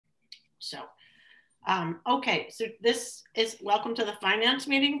So, okay, so this is welcome to the finance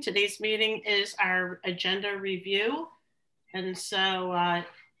meeting. Today's meeting is our agenda review. And so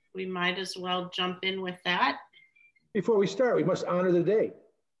we might as well jump in with that. Before we start, we must honor the day.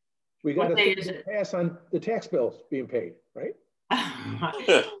 We got to pass on the tax bills being paid, right?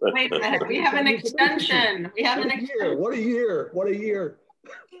 Wait a minute, we have an extension. We have an extension. What a year, what a year.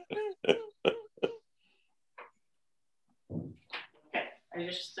 Okay, I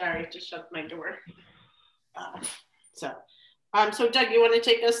just shut my door. So Doug, you want to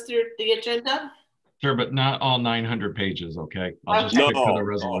take us through the agenda? Sure, but not all 900 pages, okay? I'll just stick to the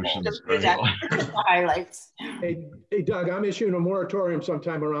resolutions. Just the highlights. Hey, Doug, I'm issuing a moratorium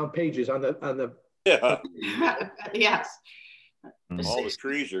sometime around pages on the. Yeah. Yes. All the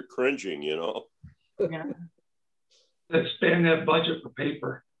trees are cringing, you know. Yeah. Let's spend that budget for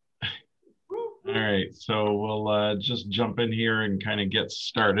paper. All right, so we'll just jump in here and kind of get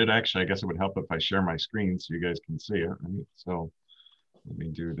started. Actually, I guess it would help if I share my screen so you guys can see it, right? So let me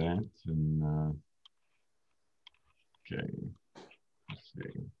do that. And okay, let's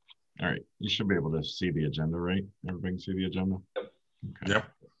see. All right, you should be able to see the agenda, right? Everybody can see the agenda? Okay. Yep.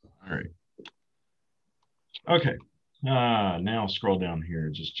 All right. Okay, now scroll down here,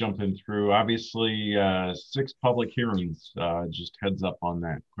 just jumping through. Obviously, 6 public hearings, just heads up on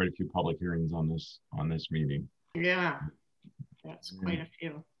that. Quite a few public hearings on this meeting. Yeah, that's quite a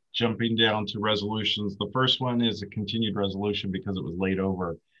few. Jumping down to resolutions. The first one is a continued resolution because it was laid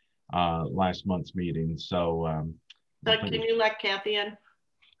over last month's meeting. So Doug, can you let Kathy in?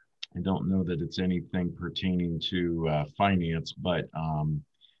 I don't know that it's anything pertaining to finance, but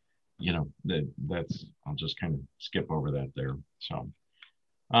you know, that's, I'll just kind of skip over that there. So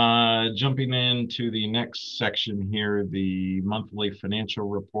jumping into the next section here, the monthly financial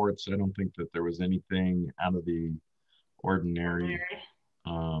reports. I don't think that there was anything out of the ordinary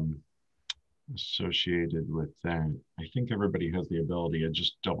associated with that. I think everybody has the ability of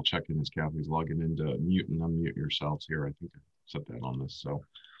just double checking as Kathy's logging in to mute and unmute yourselves here. I think I set that on this. So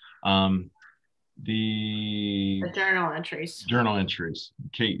the journal entries. Journal entries.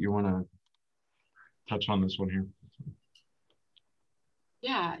 Kate, you want to touch on this one here?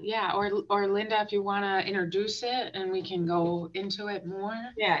 Yeah. Or Linda, if you want to introduce it and we can go into it more.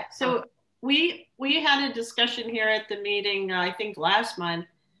 Yeah. So we had a discussion here at the meeting. I think last month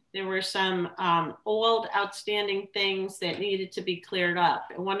there were some old outstanding things that needed to be cleared up.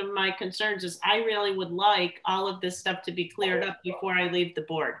 And one of my concerns is I really would like all of this stuff to be cleared up before I leave the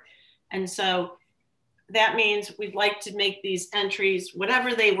board. And so that means we'd like to make these entries,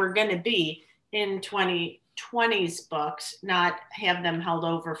 whatever they were going to be in 2020's books, not have them held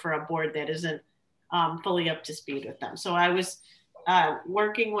over for a board that isn't fully up to speed with them. So I was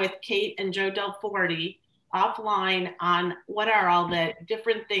working with Kate and Joe Del Forte offline on what are all the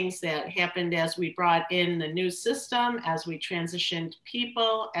different things that happened as we brought in the new system, as we transitioned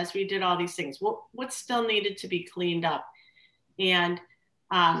people, as we did all these things. What still needed to be cleaned up? And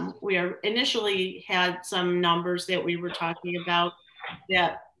we initially had some numbers that we were talking about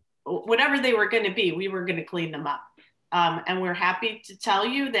that whatever they were going to be, we were going to clean them up. And we're happy to tell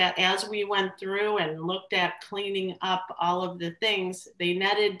you that as we went through and looked at cleaning up all of the things, they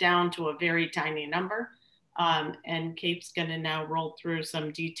netted down to a very tiny number. And Kate's going to now roll through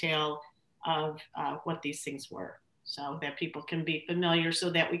some detail of what these things were so that people can be familiar so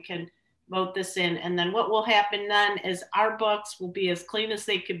that we can vote this in. And then what will happen then is our books will be as clean as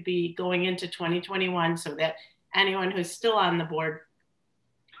they could be going into 2021 so that anyone who's still on the board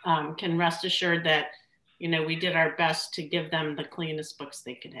can rest assured that, you know, we did our best to give them the cleanest books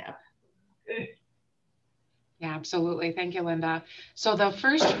they could have. Yeah, absolutely. Thank you, Linda. So the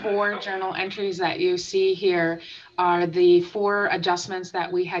first 4 journal entries that you see here are the 4 adjustments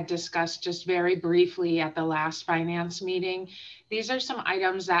that we had discussed just very briefly at the last finance meeting. These are some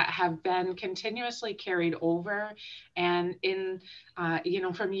items that have been continuously carried over, and in, you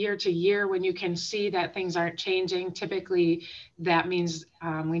know, from year to year, when you can see that things aren't changing, typically that means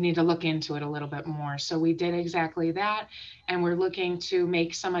we need to look into it a little bit more. So we did exactly that, and we're looking to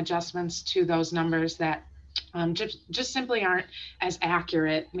make some adjustments to those numbers that just simply aren't as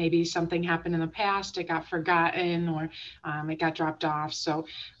accurate. Maybe something happened in the past, it got forgotten, or it got dropped off. So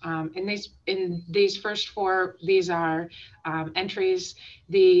in these first 4, these are entries.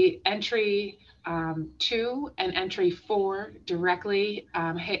 The entry 2 and entry 4 directly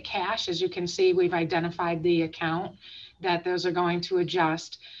hit cash. As you can see, we've identified the account that those are going to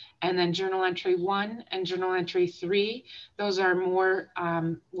adjust. And then journal entry 1 and journal entry 3, those are more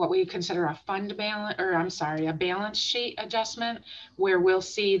what we consider a fund balance, or I'm sorry, a balance sheet adjustment, where we'll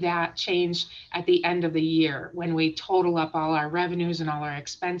see that change at the end of the year. When we total up all our revenues and all our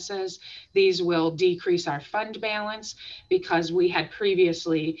expenses, these will decrease our fund balance because we had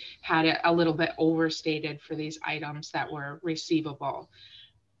previously had it a little bit overstated for these items that were receivable.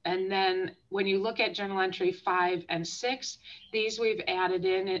 And then when you look at journal entry 5 and 6, these we've added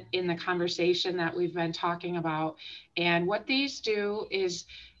in the conversation that we've been talking about. And what these do is,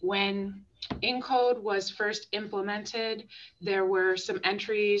 when Encode was first implemented, there were some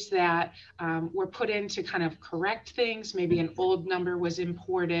entries that were put in to kind of correct things. Maybe an old number was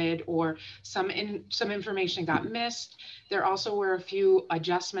imported, or some information got missed. There also were a few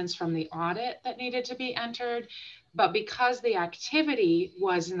adjustments from the audit that needed to be entered. But because the activity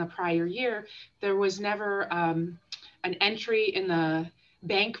was in the prior year, there was never an entry in the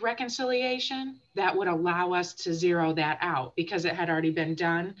bank reconciliation that would allow us to zero that out because it had already been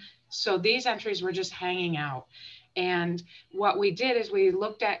done. So these entries were just hanging out. And what we did is we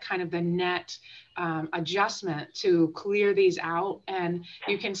looked at kind of the net adjustment to clear these out. And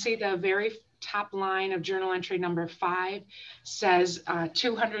you can see the very top line of journal entry number 5 says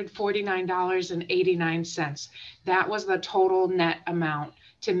 $249.89. That was the total net amount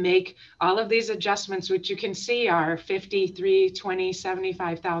to make all of these adjustments, which you can see are $50,000, $20,000,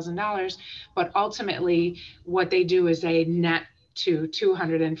 $75,000. But ultimately, what they do is they net to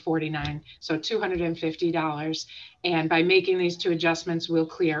 $249, so $250. And by making these 2 adjustments, we'll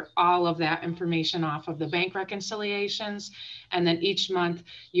clear all of that information off of the bank reconciliations. And then each month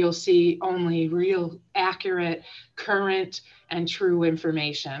you'll see only real, accurate, current, and true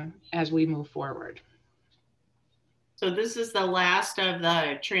information as we move forward. So this is the last of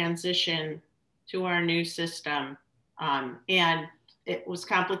the transition to our new system. And it was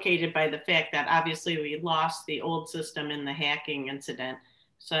complicated by the fact that obviously we lost the old system in the hacking incident.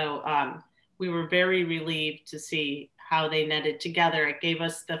 So we were very relieved to see how they netted together. It gave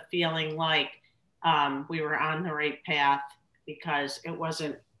us the feeling like we were on the right path, because it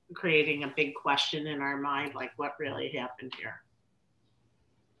wasn't creating a big question in our mind, like what really happened here.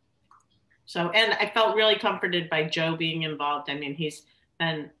 So, and I felt really comforted by Joe being involved. I mean, he's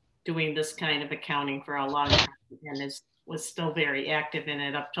been doing this kind of accounting for a long time and was still very active in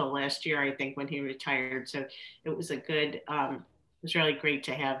it up till last year, I think, when he retired. So it was a good, it was really great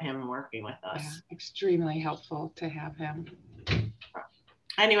to have him working with us. Yeah, extremely helpful to have him.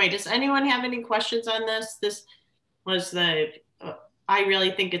 Anyway, does anyone have any questions on this? This was I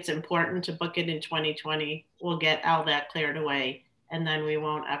really think it's important to book it in 2020. We'll get all that cleared away, and then we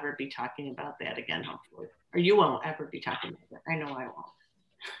won't ever be talking about that again, hopefully. Or you won't ever be talking about it. I know I won't.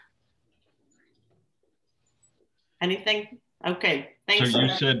 Anything? Okay, thanks. So you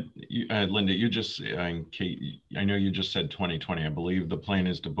said, Linda, you just, Kate, I know you just said 2020. I believe the plan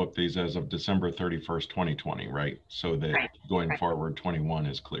is to book these as of December 31st, 2020, right? So that going forward, 21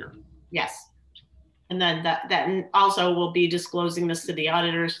 is clear. Yes. And then that also will be disclosing this to the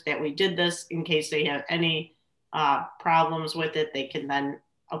auditors that we did this in case they have any problems with it. They can then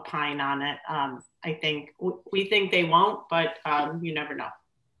opine on it. I think we think they won't, but you never know.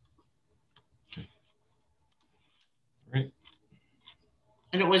 Okay. Great.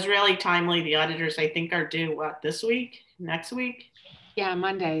 And it was really timely. The auditors, I think, are due what, this week, next week? Yeah,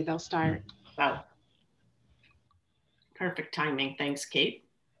 Monday they'll start. So perfect timing. Thanks, Kate.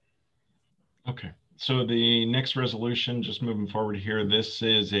 Okay. So the next resolution, just moving forward here, this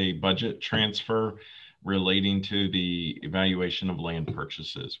is a budget transfer relating to the evaluation of land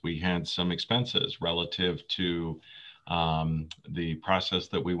purchases. We had some expenses relative to the process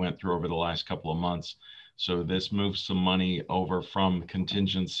that we went through over the last couple of months. So this moves some money over from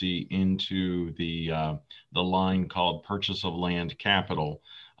contingency into the line called purchase of land capital,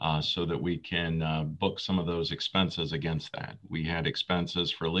 so that we can book some of those expenses against that. We had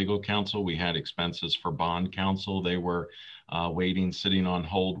expenses for legal counsel. We had expenses for bond counsel. They were sitting on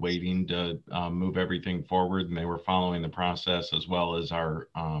hold, waiting to move everything forward, and they were following the process, as well as our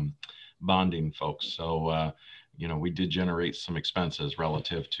bonding folks. So, you know, we did generate some expenses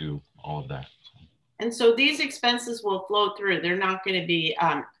relative to all of that. And so these expenses will flow through. They're not going to be,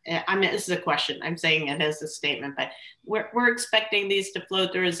 I mean, this is a question. I'm saying it as a statement, but we're expecting these to flow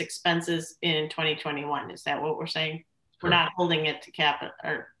through as expenses in 2021. Is that what we're saying? Correct. We're not holding it to capital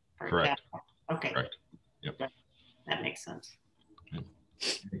or correct. Capital. Okay. Correct. Yep. That makes sense. Okay.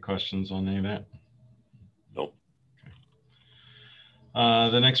 Any questions on any of that? Nope.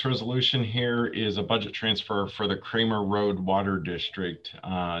 The next resolution here is a budget transfer for the Kramer Road Water District.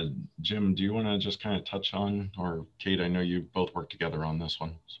 Jim, do you want to just kind of touch on, or Kate, I know you both work together on this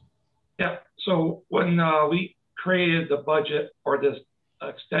one. So. Yeah, so when we created the budget for this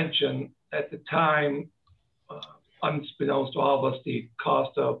extension at the time, unbeknownst to all of us, the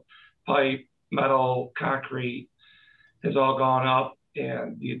cost of pipe, metal, concrete has all gone up,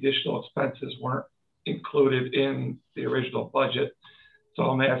 and the additional expenses weren't included in the original budget. So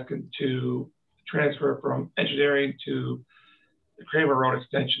I'm asking to transfer from engineering to the Kramer Road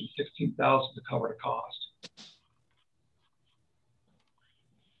extension, $16,000 to cover the cost.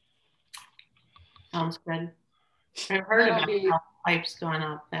 Sounds good. I've heard about how pipes going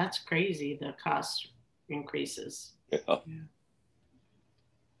up. That's crazy, the cost increases. Yeah.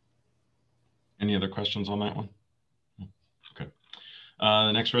 Any other questions on that one? Okay.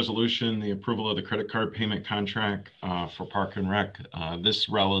 The next resolution, the approval of the credit card payment contract for Park and Rec. This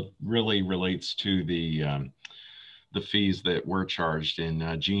really relates to the fees that were charged,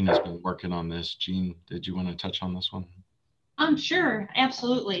 and Jean has been working on this. Jean, did you want to touch on this one? Sure,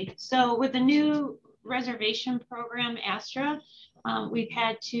 absolutely. So with the new reservation program, Astra, we've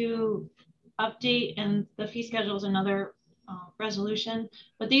had to update, and the fee schedule is another resolution,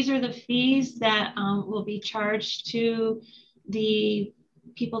 but these are the fees that will be charged to the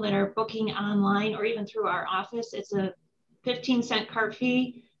people that are booking online or even through our office. It's a 15-cent cart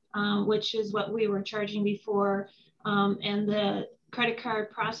fee, which is what we were charging before, and the credit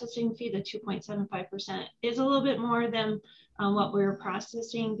card processing fee, the 2.75%, is a little bit more than what we were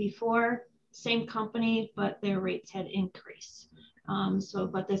processing before. Same company, but their rates had increased.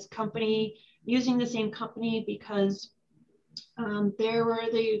 But this company, using the same company, because there were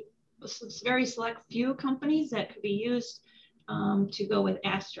the very select few companies that could be used to go with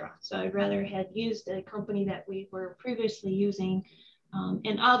Astra. So I'd rather had used a company that we were previously using,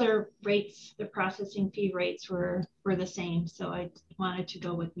 and other rates, the processing fee rates were the same. So I wanted to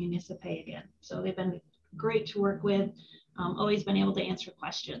go with Municipay again. So they've been great to work with, always been able to answer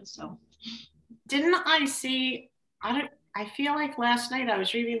questions. So didn't I see, I feel like last night I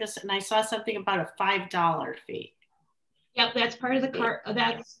was reading this and I saw something about a $5 fee. Yep, that's part of the cart.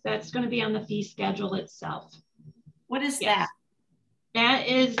 That's going to be on the fee schedule itself. What is that? That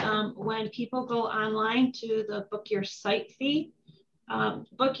is when people go online to the book your site fee.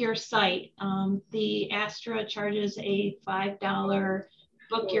 Book your site. The Astra charges a $5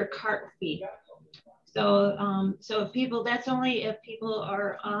 book your cart fee. So if people, that's only if people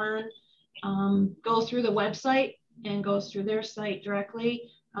are on, go through the website and goes through their site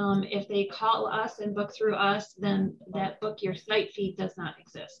directly. If they call us and book through us, then that book your site fee does not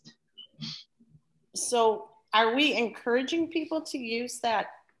exist. So are we encouraging people to use that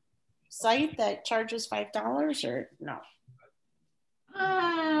site that charges $5 or no?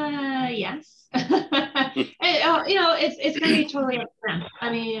 Yes. You know, it's going to be totally up to them.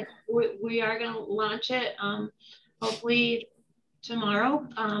 I mean, we are going to launch it hopefully tomorrow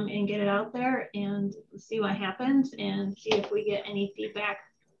and get it out there and see what happens and see if we get any feedback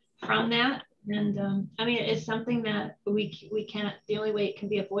from that. And I mean, it's something that we can't, the only way it can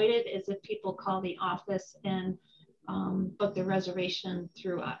be avoided is if people call the office and book the reservation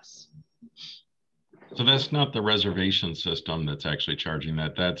through us. So that's not the reservation system that's actually charging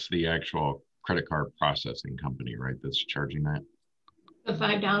that. That's the actual credit card processing company, right? That's charging that. The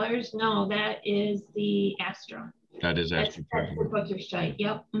 $5? No, that is the Astra. That is Astra. That's the book your site.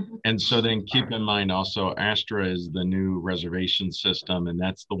 Yep. Mm-hmm. And so then keep in mind also, Astra is the new reservation system, and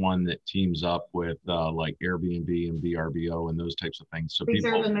that's the one that teams up with like Airbnb and VRBO and those types of things. So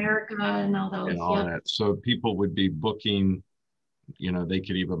Reserve America and all those. And all that. So people would be booking, you know, they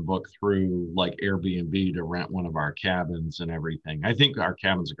could even book through like Airbnb to rent one of our cabins and everything. I think our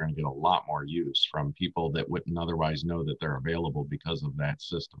cabins are going to get a lot more use from people that wouldn't otherwise know that they're available because of that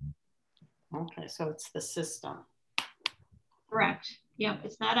system. Okay, so it's the system. Correct. Yep,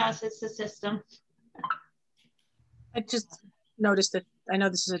 it's not us, it's the system. I just noticed that, I know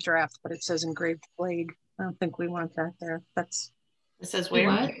this is a draft, but it says engraved flag. I don't think we want that there. That's. It says where?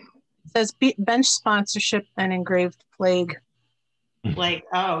 What? It says bench sponsorship and engraved flag. Like,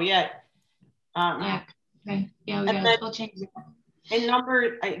 oh yeah. Yeah. Okay. Yeah, we'll change it. In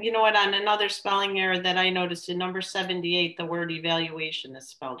number, you know what, on another spelling error that I noticed in number 78, the word evaluation is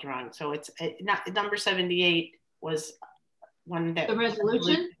spelled wrong. So it's not, number 78 was one that. The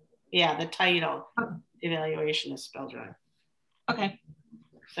resolution? Yeah, the title. Oh. Evaluation is spelled wrong. Okay.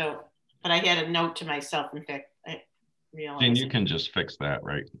 So, but I had a note to myself, in fact, I realized. And you can just fix that,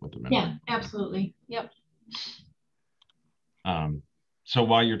 right? With the minute. Yeah, absolutely. Yep. So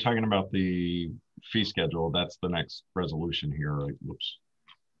while you're talking about the fee schedule, that's the next resolution here. Right? Whoops.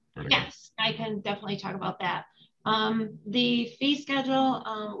 Yes, I can definitely talk about that. The fee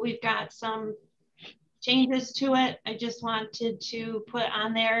schedule, we've got some changes to it. I just wanted to put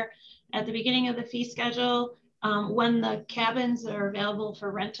on there at the beginning of the fee schedule when the cabins are available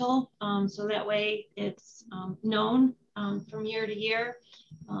for rental. So that way it's known from year to year.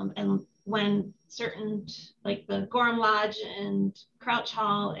 And when certain, like the Gorham Lodge and Crouch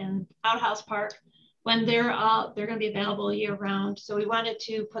Hall and Outhouse Park, when they're going to be available year round. So we wanted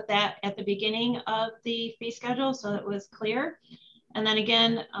to put that at the beginning of the fee schedule so it was clear. And then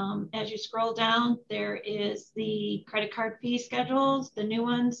again, as you scroll down, there is the credit card fee schedules, the new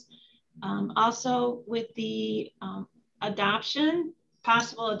ones. Also with the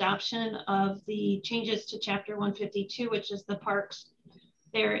possible adoption of the changes to Chapter 152, which is the parks,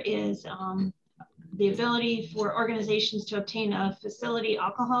 there is the ability for organizations to obtain a facility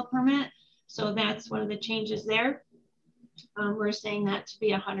alcohol permit. So that's one of the changes there. We're saying that to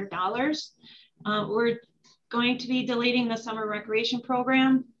be $100. We're going to be deleting the summer recreation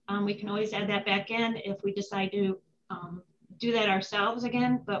program. We can always add that back in if we decide to do that ourselves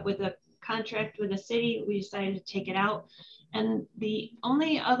again, but with a contract with the city, we decided to take it out. And the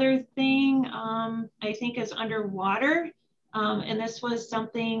only other thing I think is underwater, and this was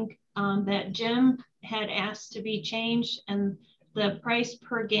something that Jim had asked to be changed, and the price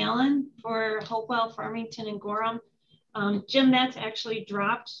per gallon for Hopewell, Farmington, and Gorham. Jim, that's actually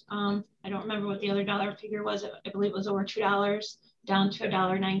dropped. I don't remember what the other dollar figure was. I believe it was over $2, down to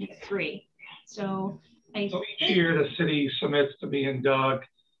 $1.93. So each year the city submits to me and Doug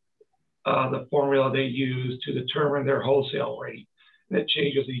the formula they use to determine their wholesale rate. And it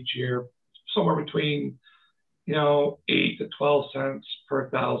changes each year, somewhere between 8 to 12 cents per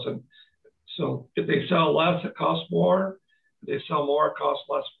thousand. So if they sell less, it costs more. If they sell more, it costs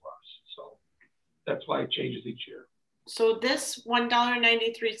less for us. So that's why it changes each year. So this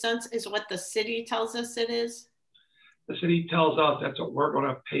 $1.93 is what the city tells us it is? The city tells us that's what we're going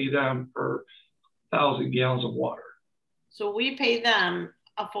to pay them per 1,000 gallons of water. So we pay them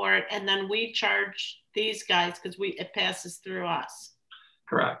for it, and then we charge these guys because it passes through us.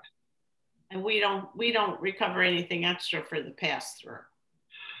 Correct. And we don't recover anything extra for the pass through.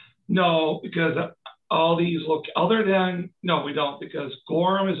 No, because all these look other than we don't, because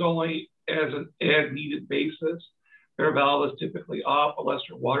Gorham is only as an as needed basis. Their valve is typically off unless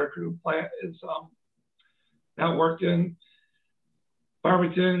your water treatment plant is not working.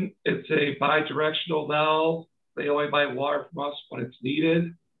 Farmington, it's a bi-directional valve. They only buy water from us when it's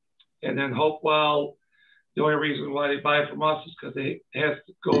needed. And then Hopewell, the only reason why they buy from us is because they have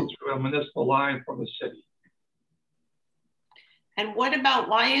to go through a municipal line from the city. And what about,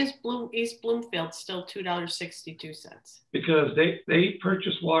 why is East Bloomfield still $2.62? Because they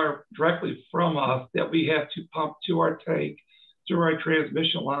purchase water directly from us that we have to pump to our tank, through our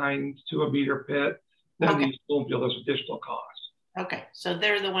transmission lines, to a meter pit. Then East Bloomfield has additional costs. Okay, so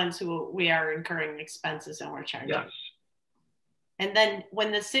they're the ones who we are incurring expenses and we're charging. Yes. And then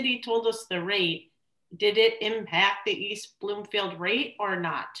when the city told us the rate, did it impact the East Bloomfield rate or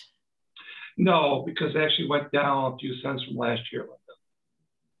not? No, because it actually went down a few cents from last year.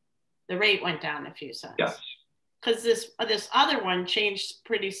 The rate went down a few cents. Yes. Because this other one changed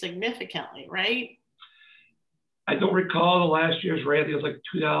pretty significantly, right? I don't recall the last year's rate. It was like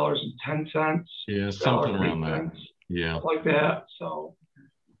 $2.10. Yeah, something around that. Yeah, like that. So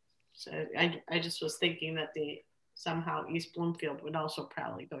I just was thinking that somehow East Bloomfield would also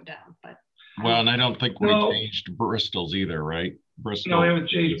probably go down, but. Well, and I don't think we changed Bristol's either, right? Bristol. No, we haven't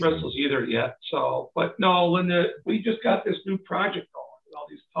changed Bristol's either yet. So, but no, Linda, we just got this new project going with all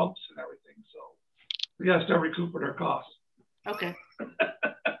these pumps and everything. So we got to start recouping our costs. Okay.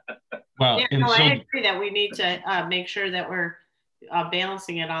 Well, yeah, no, I agree that we need to make sure that we're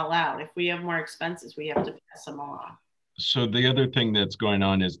balancing it all out. If we have more expenses, we have to pass them along. So the other thing that's going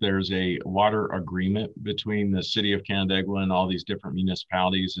on is there's a water agreement between the city of Canandaigua and all these different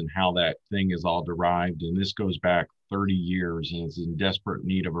municipalities and how that thing is all derived. And this goes back 30 years and is in desperate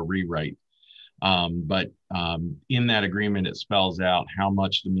need of a rewrite. But in that agreement, it spells out how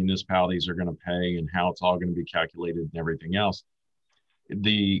much the municipalities are going to pay and how it's all going to be calculated and everything else.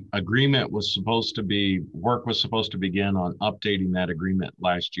 The agreement was supposed to be, work was supposed to begin on updating that agreement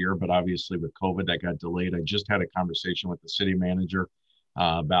last year, but obviously with COVID that got delayed. I just had a conversation with the city manager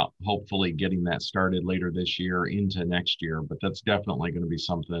about hopefully getting that started later this year into next year, but that's definitely going to be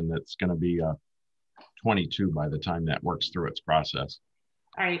something that's going to be 22 by the time that works through its process.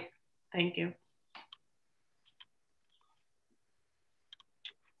 All right, thank you.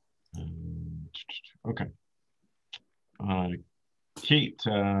 Okay.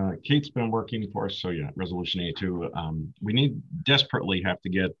 Kate's been working for us. So yeah, resolution 82. We desperately have to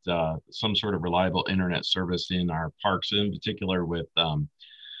get some sort of reliable internet service in our parks, in particular with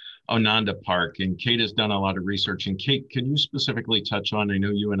Ononda Park, and Kate has done a lot of research. And Kate, can you specifically touch on, I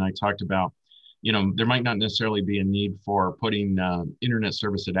know you and I talked about, you know, there might not necessarily be a need for putting internet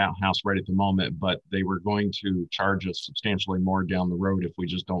service at Outhouse right at the moment, but they were going to charge us substantially more down the road if we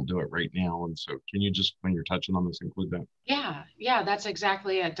just don't do it right now. And so can you just, when you're touching on this, include that? Yeah, that's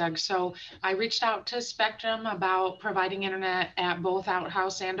exactly it, Doug. So I reached out to Spectrum about providing internet at both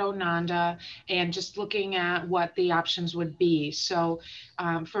Outhouse and Ononda and just looking at what the options would be. So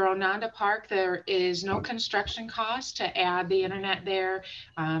for Ononda Park, there is no construction cost to add the internet there.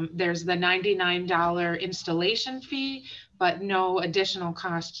 There's the $99 installation fee, but no additional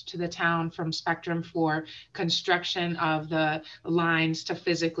cost to the town from Spectrum for construction of the lines to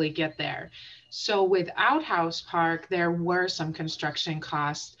physically get there. So with Outhouse Park, there were some construction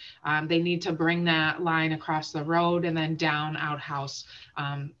costs. They need to bring that line across the road and then down Outhouse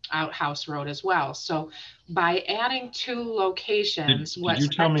Road as well. So by adding 2 locations, did you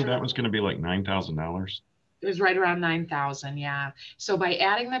tell me that was going to be like $9,000? It was right around 9,000, yeah. So by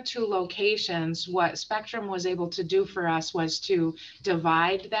adding the 2 locations, what Spectrum was able to do for us was to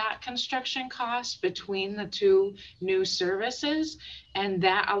divide that construction cost between the 2 new services, and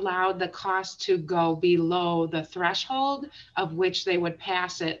that allowed the cost to go below the threshold of which they would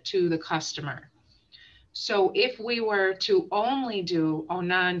pass it to the customer. So if we were to only do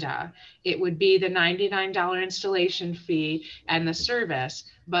Ononda, it would be the $99 installation fee and the service.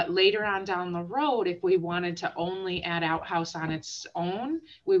 But later on down the road, if we wanted to only add Outhouse on its own,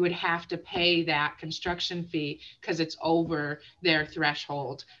 we would have to pay that construction fee because it's over their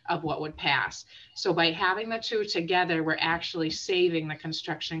threshold of what would pass. So by having the 2 together, we're actually saving the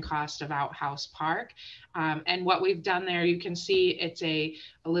construction cost of Outhouse Park. And what we've done there, you can see it's a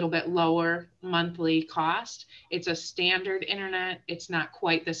little bit lower monthly cost. It's a standard internet. It's not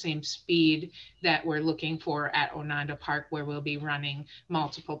quite the same speed that we're looking for at Ononda Park, where we'll be running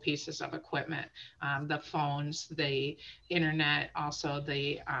multiple pieces of equipment, the phones, the internet, also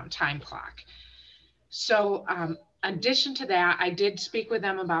the time clock. So addition to that, I did speak with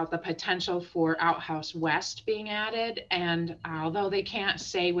them about the potential for Outhouse West being added. And although they can't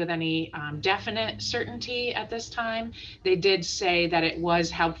say with any definite certainty at this time, they did say that it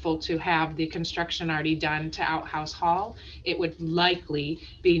was helpful to have the construction already done to Outhouse Hall. It would likely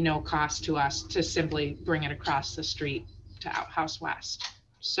be no cost to us to simply bring it across the street to Outhouse West.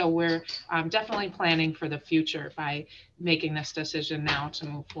 So we're definitely planning for the future by making this decision now to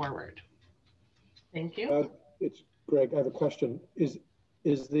move forward. Thank you. It's Greg. I have a question. Is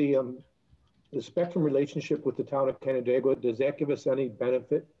the Spectrum relationship with the town of Canandaigua, does that give us any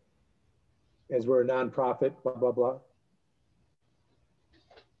benefit as we're a nonprofit, blah, blah, blah?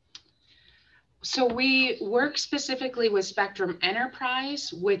 So we work specifically with Spectrum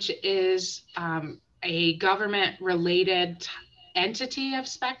Enterprise, which is a government related entity of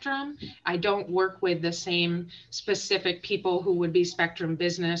Spectrum. I don't work with the same specific people who would be Spectrum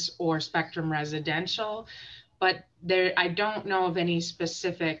Business or Spectrum Residential, but I don't know of any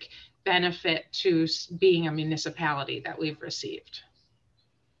specific benefit to being a municipality that we've received.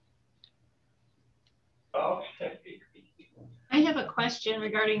 Okay. I have a question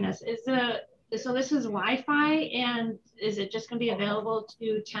regarding this. So this is Wi-Fi, and is it just going to be available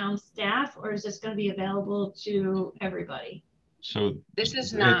to town staff, or is this going to be available to everybody? So this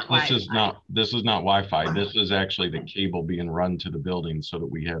is not Wi-Fi. This is not Wi-Fi. This is actually the cable being run to the building so that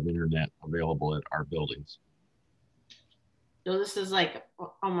we have internet available at our buildings. So this is like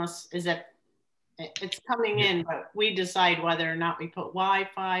almost, it's coming in, but we decide whether or not we put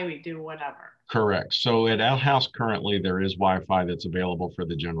Wi-Fi, we do whatever. Correct. So at Outhouse currently, there is Wi-Fi that's available for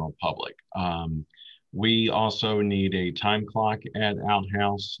the general public. We also need a time clock at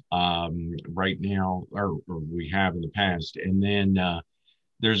Outhouse right now, or we have in the past. And then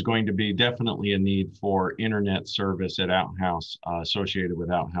there's going to be definitely a need for internet service at Outhouse associated with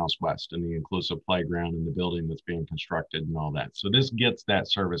Outhouse West and the inclusive playground and the building that's being constructed and all that. So this gets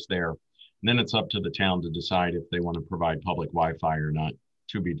that service there. And then it's up to the town to decide if they want to provide public Wi-Fi or not,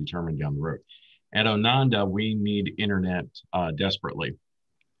 to be determined down the road. At Ononda, we need internet desperately.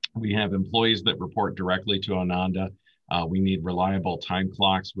 We have employees that report directly to Ononda. We need reliable time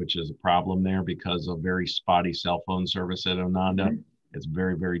clocks, which is a problem there because of very spotty cell phone service at Ononda. Mm-hmm. It's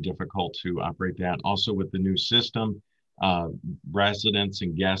very, very difficult to operate that. Also with the new system, residents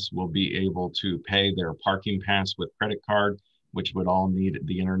and guests will be able to pay their parking pass with credit card, which would all need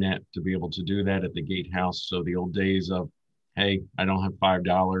the internet to be able to do that at the gatehouse. So the old days of, hey, I don't have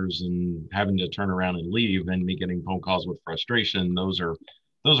 $5 and having to turn around and leave and me getting phone calls with frustration, those are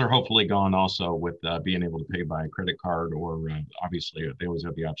those are hopefully gone also with being able to pay by credit card, or obviously they always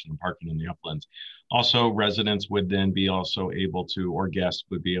have the option of parking in the uplands. Also, residents would then be also able to, or guests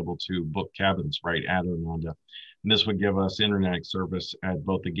would be able to book cabins right at Ononda. And this would give us internet service at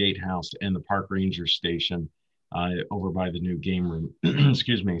both the gatehouse and the park ranger station over by the new game room,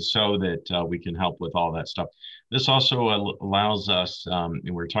 excuse me, so that we can help with all that stuff. This also allows us, and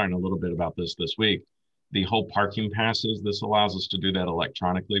we were talking a little bit about this week, the whole parking passes. This allows us to do that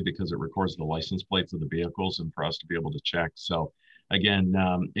electronically because it records the license plates of the vehicles and for us to be able to check. So again,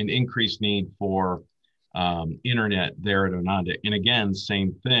 an increased need for internet there at Ononda. And again,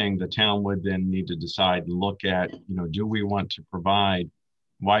 same thing, the town would then need to decide and look at, do we want to provide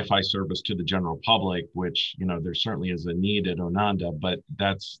Wi-Fi service to the general public, which, there certainly is a need at Ononda, but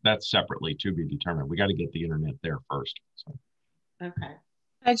that's separately to be determined. We got to get the internet there first. So. Okay.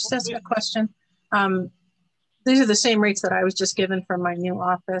 I just asked a question. These are the same rates that I was just given from my new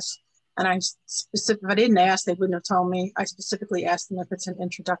office. And if I didn't ask, they wouldn't have told me. I specifically asked them if it's an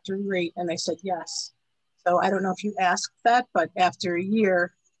introductory rate, and they said yes. So I don't know if you asked that, but after a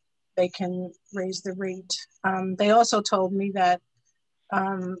year, they can raise the rate. They also told me that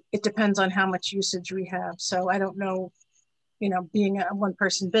it depends on how much usage we have. So I don't know, being a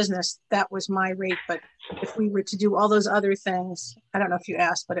one-person business, that was my rate. But if we were to do all those other things, I don't know if you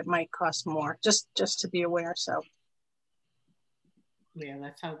asked, but it might cost more, just to be aware. So. Yeah,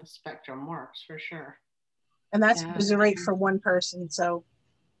 that's how the spectrum works for sure. And that's the rate for one person, so.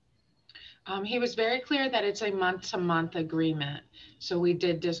 He was very clear that it's a month-to-month agreement. So we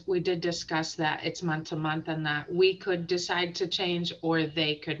did discuss that it's month-to-month, and that we could decide to change, or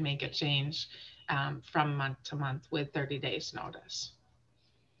they could make a change from month to month with 30 days notice.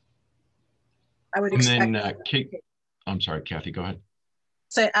 I would expect. And then Kate, I'm sorry, Kathy, go ahead.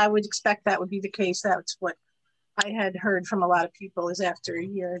 I would expect that would be the case. That's what I had heard from a lot of people, is after a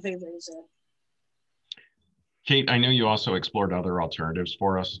year they raise it. Kate, I know you also explored other alternatives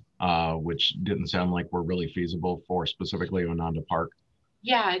for us, which didn't sound like were really feasible for specifically Ononda Park.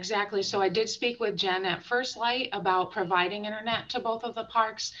 Yeah, exactly. So I did speak with Jen at First Light about providing internet to both of the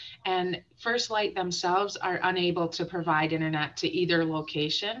parks, and First Light themselves are unable to provide internet to either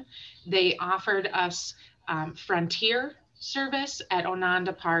location. They offered us Frontier service at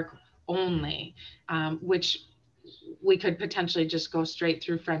Ononda Park only, which we could potentially just go straight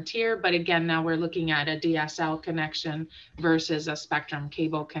through Frontier. But again, now we're looking at a DSL connection versus a Spectrum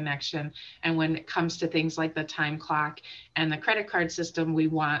cable connection. And when it comes to things like the time clock and the credit card system, we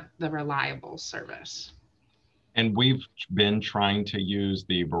want the reliable service. And we've been trying to use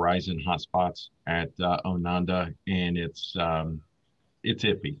the Verizon hotspots at Ononda, and it's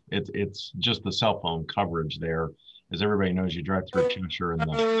iffy. It's just the cell phone coverage there. As everybody knows, you drive through Cheshire and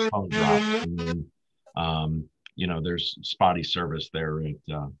the phone drops. And then, there's spotty service there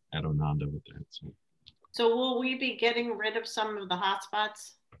at Ononda with that. So will we be getting rid of some of the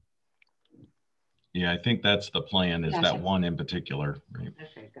hotspots? Yeah, I think that's the plan, is that one in particular. Right?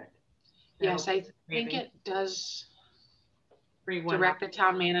 Okay, good. Yes, I think it does direct the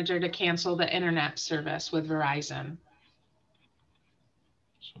town manager to cancel the internet service with Verizon.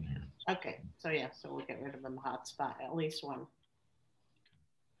 Okay, so we'll get rid of the hotspot, at least one. All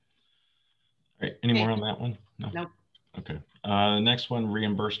right, any more on that one? No. Nope. Okay. Next one,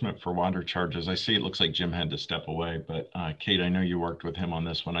 reimbursement for water charges. I see it looks like Jim had to step away, but Kate, I know you worked with him on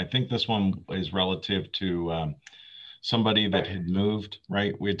this one. I think this one is relative to somebody that had moved,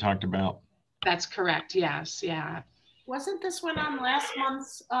 right? We had talked about. That's correct. Yes. Yeah. Wasn't this one on last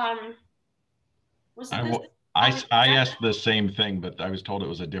month's? I asked the same thing, but I was told it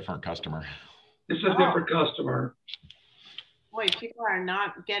was a different customer. It's a different customer. Boy, people are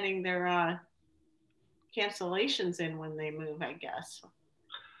not getting their cancellations in when they move, I guess.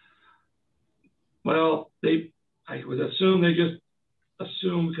 Well, I would assume they just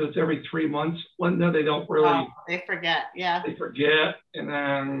assume because it's every 3 months, Linda, they don't really. Oh, they forget, yeah. They forget, and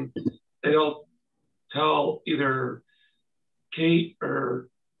then they don't tell either Kate or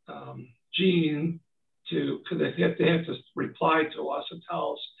Jean because they have to reply to us and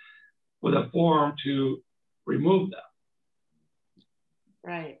tell us with a form to remove them.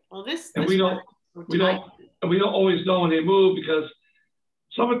 Right. Well, we don't always know when they move, because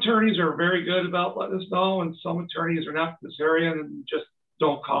some attorneys are very good about letting us know, and some attorneys are not in this area and just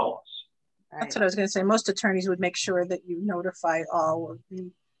don't call us. Right. That's what I was going to say. Most attorneys would make sure that you notify all of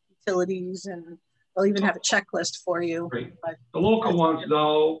the utilities, and they'll even have a checklist for you. Right. But the local ones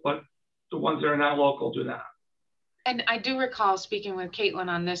know, but the ones that are not local do not. And I do recall speaking with Caitlin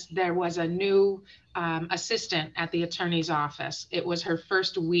on this, there was a new assistant at the attorney's office. It was her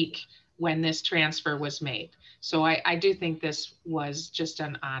first week when this transfer was made. So I do think this was just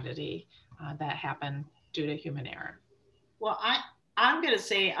an oddity that happened due to human error. Well, I'm going to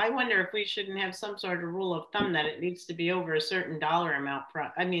say, I wonder if we shouldn't have some sort of rule of thumb that it needs to be over a certain dollar amount.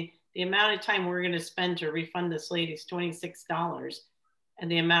 I mean, the amount of time we're going to spend to refund this lady's $26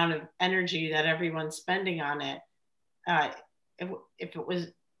 and the amount of energy that everyone's spending on it. If it was,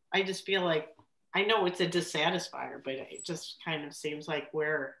 I just feel like, I know it's a dissatisfier, but it just kind of seems like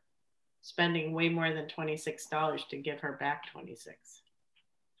we're spending way more than $26 to give her back 26.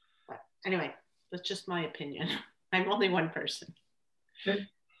 But anyway, that's just my opinion. I'm only one person. Okay.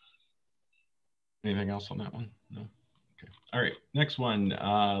 Anything else on that one? No. Okay. All right. Next one.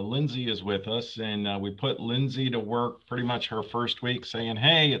 Lindsay is with us, and we put Lindsay to work pretty much her first week, saying,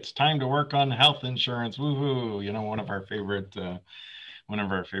 "Hey, it's time to work on health insurance." Woohoo! You know, one of our favorite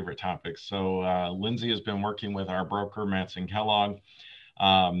topics. So Lindsay has been working with our broker, Matson Kellogg,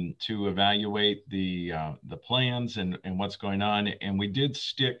 to evaluate the plans and what's going on. And we did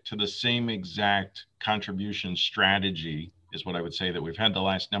stick to the same exact contribution strategy, is what I would say, that we've had the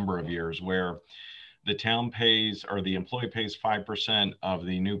last number of years, where the town pays, or the employee pays 5% of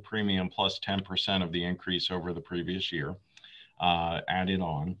the new premium plus 10% of the increase over the previous year, added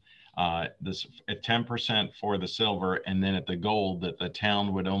on. This at 10% for the silver, and then at the gold, that the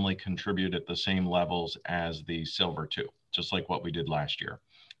town would only contribute at the same levels as the silver too, just like what we did last year.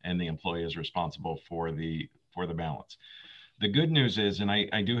 And the employee is responsible for the balance. The good news is, and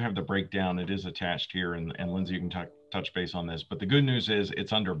I do have the breakdown, it is attached here, and Lindsay, you can touch base on this, but the good news is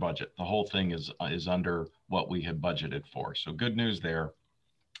it's under budget. The whole thing is under what we had budgeted for. So good news there.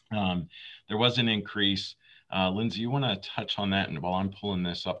 There was an increase. Lindsay, you want to touch on that? And while I'm pulling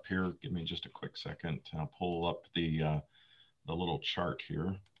this up here, give me just a quick second. I'll pull up the little chart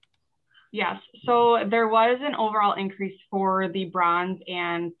here. Yes, so there was an overall increase for the bronze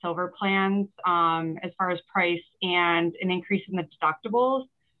and silver plans as far as price, and an increase in the deductibles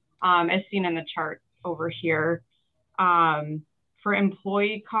as seen in the chart over here. For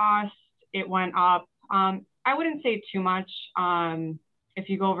employee costs, it went up. I wouldn't say too much. If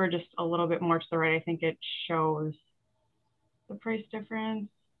you go over just a little bit more to the right, I think it shows the price difference.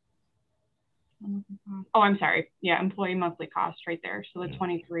 Oh, I'm sorry. Yeah, employee monthly cost right there. So the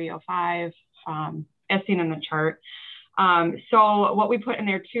 2305, as seen in the chart. So what we put in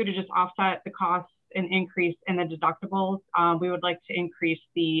there too, to just offset the costs and increase in the deductibles, we would like to increase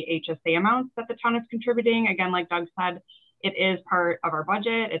the HSA amounts that the town is contributing. Again, like Doug said, it is part of our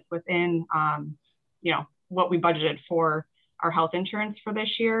budget. It's within, you know, what we budgeted for our health insurance for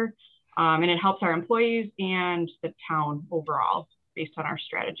this year. And it helps our employees and the town overall based on our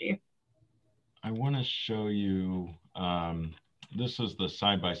strategy. I want to show you, this is the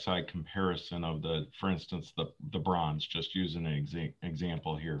side-by-side comparison of for instance, the bronze, just using an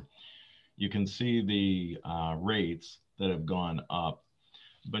example here. You can see the rates that have gone up,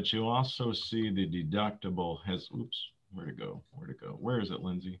 but you also see the deductible has, oops, where'd it go? Where is it,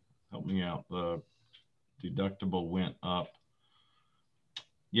 Lindsay? Help me out. The deductible went up.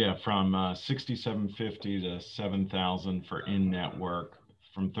 Yeah, from $6,750 to $7,000 for in-network,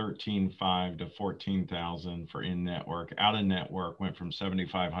 from $13,500 to $14,000 for in-network. Out-of-network went from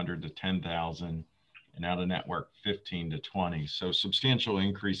 $7,500 to $10,000, and out-of-network $15,000 to $20,000. So substantial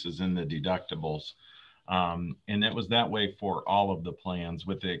increases in the deductibles. And it was that way for all of the plans,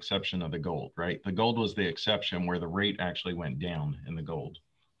 with the exception of the gold, right? The gold was the exception, where the rate actually went down in the gold.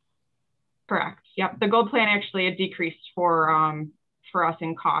 Correct. Yep. The gold plan actually a decreased for us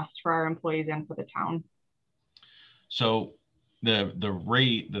in cost for our employees and for the town. So the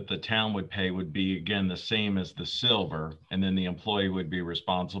rate that the town would pay would be, again, the same as the silver, and then the employee would be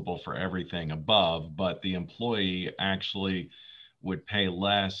responsible for everything above, but the employee actually would pay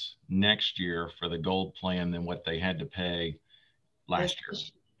less next year for the gold plan than what they had to pay last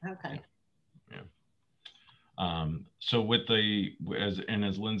year. Okay. Yeah. So with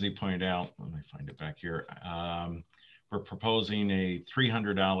as Lindsay pointed out, let me find it back here. We're proposing a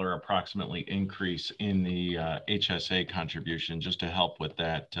 $300 approximately increase in the HSA contribution, just to help with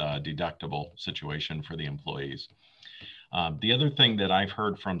that deductible situation for the employees. The other thing that I've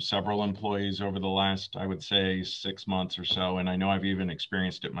heard from several employees over the last, I would say, 6 months or so, and I know I've even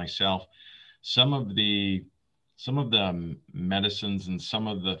experienced it myself, some of the medicines and some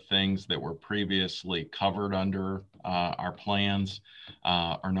of the things that were previously covered under our plans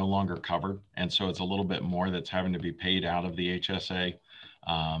are no longer covered. And so it's a little bit more that's having to be paid out of the HSA.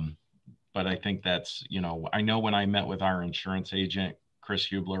 But I think that's, you know, I know when I met with our insurance agent, Chris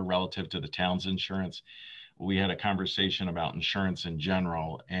Hubler, relative to the town's insurance, we had a conversation about insurance in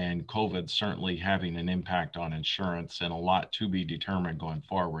general, and COVID certainly having an impact on insurance and a lot to be determined going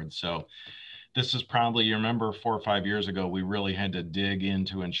forward. So this is probably, you remember 4 or 5 years ago, we really had to dig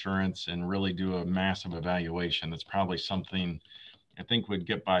into insurance and really do a massive evaluation. That's probably something I think we'd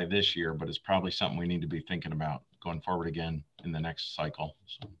get by this year, but it's probably something we need to be thinking about going forward again in the next cycle.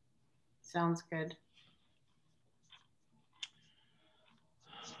 So. Sounds good.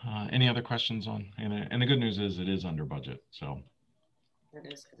 Any other questions on, and the good news is it is under budget, so. It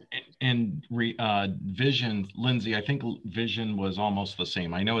is good. And vision, Lindsay, I think vision was almost the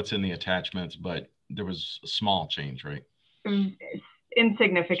same. I know it's in the attachments, but there was a small change, right?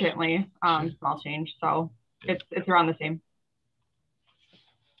 Insignificantly small change, so it's around the same.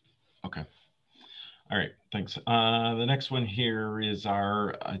 Okay. All right, thanks. The next one here is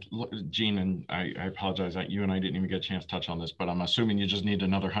our, Jean, and I apologize, you and I didn't even get a chance to touch on this, but I'm assuming you just need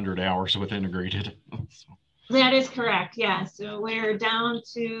another 100 hours with integrated. So. That is correct, yeah. So we're down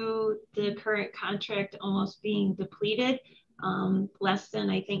to the current contract almost being depleted, less than,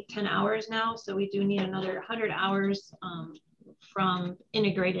 I think, 10 hours now. So we do need another 100 hours from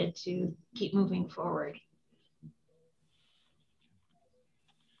integrated to keep moving forward.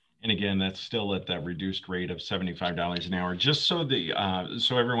 And again, that's still at that reduced rate of $75 an hour, just so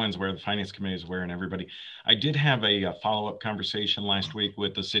so everyone's aware, the finance committee is aware, and everybody. I did have a follow-up conversation last week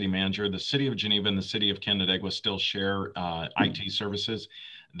with the city manager. The city of Geneva and the city of Canandaigua still share IT services.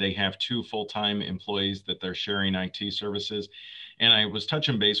 They have 2 full-time employees that they're sharing IT services. And I was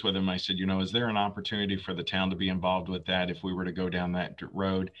touching base with him. I said, you know, is there an opportunity for the town to be involved with that if we were to go down that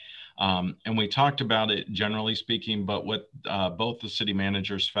road? And we talked about it generally speaking, but what both the city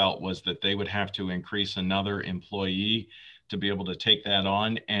managers felt was that they would have to increase another employee to be able to take that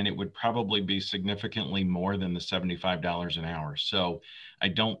on. And it would probably be significantly more than the $75 an hour. So I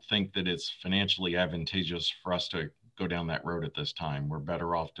don't think that it's financially advantageous for us to go down that road at this time. We're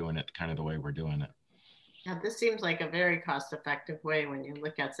better off doing it kind of the way we're doing it. Yeah, this seems like a very cost-effective way when you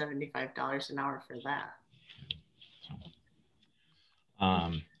look at $75 an hour for that.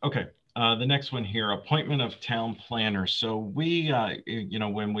 Okay, the next one here, appointment of town planner. So we, you know,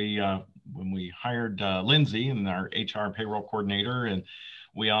 when we hired Lindsay and our HR payroll coordinator, and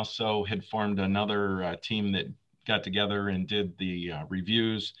we also had formed another team that got together and did the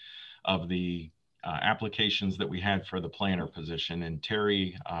reviews of the applications that we had for the planner position. And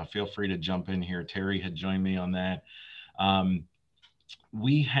Terry, feel free to jump in here. Terry had joined me on that.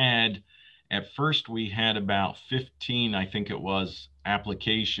 At first we had about 15, I think it was,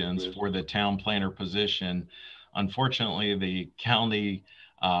 applications for the town planner position. Unfortunately, the county,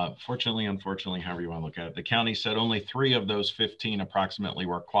 unfortunately, however you want to look at it, the county said only 3 of those 15 approximately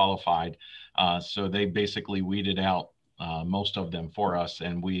were qualified. So they basically weeded out most of them for us,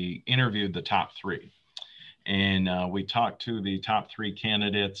 and we interviewed the top 3. And we talked to the top 3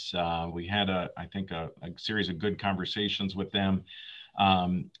 candidates. We had, I think, a series of good conversations with them.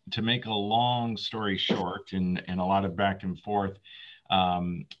 To make a long story short, and a lot of back and forth,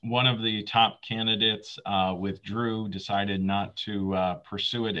 one of the top candidates withdrew, decided not to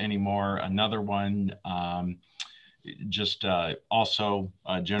pursue it anymore. Another one also,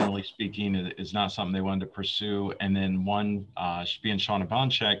 generally speaking, is not something they wanted to pursue. And then one, being Shauna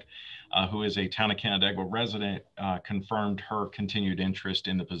Bonchek, who is a town of Canandaigua resident, confirmed her continued interest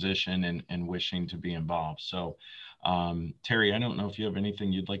in the position and wishing to be involved. So Terry, I don't know if you have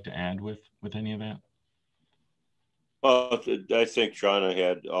anything you'd like to add with any of that. Well, I think Shauna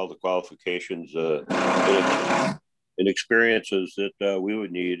had all the qualifications and experiences that we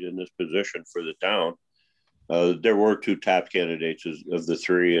would need in this position for the town. There were 2 top candidates of the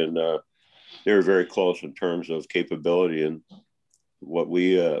 3, and they were very close in terms of capability and what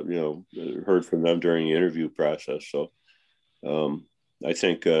we heard from them during the interview process. So I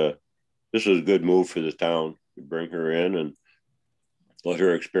think this is a good move for the town to bring her in and let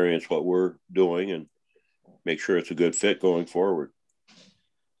her experience what we're doing and make sure it's a good fit going forward.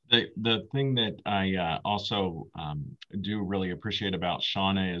 The thing that I also do really appreciate about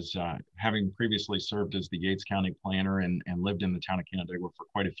Shauna is having previously served as the Yates County planner and lived in the town of Canandaigua for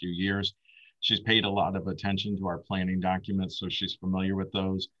quite a few years. She's paid a lot of attention to our planning documents, so she's familiar with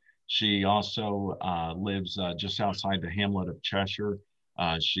those. She also lives just outside the hamlet of Cheshire.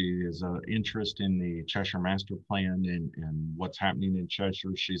 She has an interest in the Cheshire Master Plan and what's happening in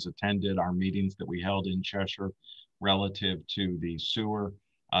Cheshire. She's attended our meetings that we held in Cheshire relative to the sewer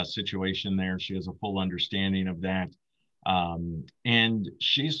situation there. She has a full understanding of that. And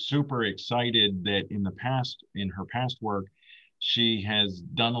she's super excited that in her past work, she has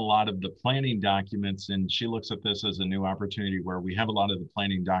done a lot of the planning documents, and she looks at this as a new opportunity where we have a lot of the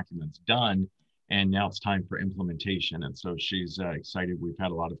planning documents done, and now it's time for implementation. And so she's excited. We've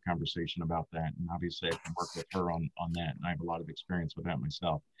had a lot of conversation about that, and obviously I can work with her on that, and I have a lot of experience with that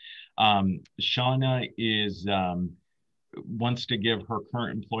myself. Shauna is wants to give her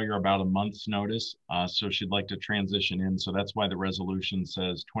current employer about a month's notice, so she'd like to transition in. So that's why the resolution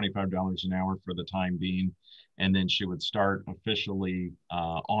says $25 an hour for the time being, and then she would start officially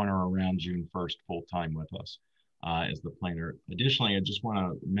on or around June 1st full-time with us as the planner. Additionally, I just want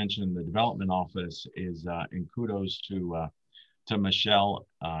to mention the development office is, and kudos to Michelle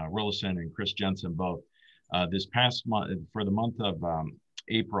Rillison and Chris Jensen both. This past month, for the month of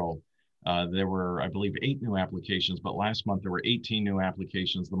April, there were, I believe, 8 new applications, but last month there were 18 new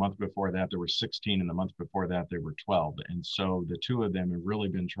applications. The month before that, there were 16, and the month before that, there were 12. And so the two of them have really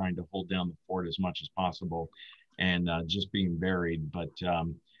been trying to hold down the fort as much as possible and just being varied. But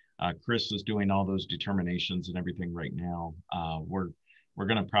Chris is doing all those determinations and everything right now. We're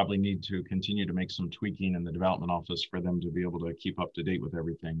going to probably need to continue to make some tweaking in the development office for them to be able to keep up to date with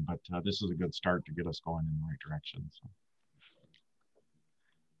everything. But this is a good start to get us going in the right direction. So.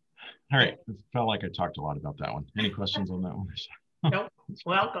 All right, it felt like I talked a lot about that one. Any questions on that one? Nope.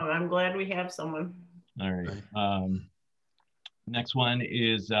 Welcome. I'm glad we have someone. All right. Next one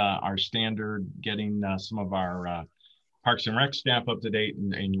is our standard, getting some of our Parks and Rec staff up to date.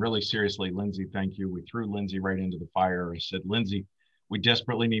 And really seriously, Lindsay, thank you. We threw Lindsay right into the fire. I said, Lindsay, we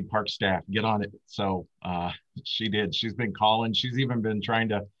desperately need park staff. Get on it. So she did. She's been calling. She's even been trying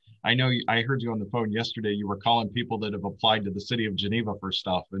to, I know I heard you on the phone yesterday. You were calling people that have applied to the city of Geneva for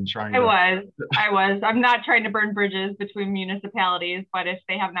stuff and trying I was. I'm not trying to burn bridges between municipalities, but if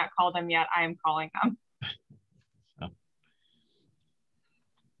they have not called them yet, I am calling them. So,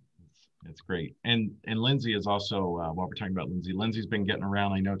 it's great. And Lindsay is also, while we're talking about Lindsay, Lindsay's been getting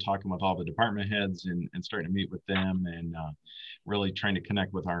around, I know, talking with all the department heads and starting to meet with them and really trying to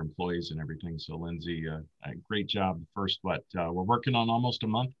connect with our employees and everything. So Lindsay, a great job. First, we're working on almost a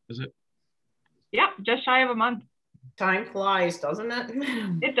month, is it? Yeah, just shy of a month. Time flies, doesn't it?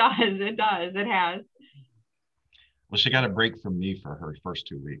 It does. It does. It has. Well, she got a break from me for her first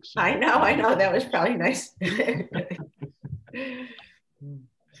 2 weeks. So. I know. That was probably nice.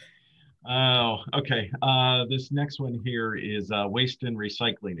 Oh, okay. This next one here is waste and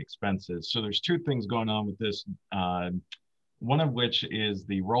recycling expenses. So there's 2 things going on with this. One of which is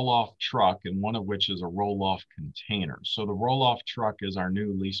the roll-off truck and one of which is a roll-off container. So the roll-off truck is our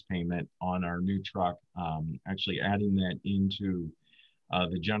new lease payment on our new truck, actually adding that into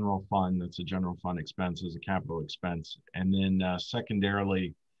the general fund. That's a general fund expense, as a capital expense. And then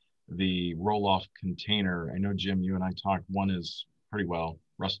secondarily, the roll-off container. I know, Jim, you and I talked, one is pretty well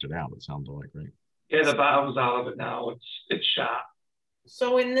rusted out, it sounds like, right? Yeah, the bottom's out of it now. It's shot.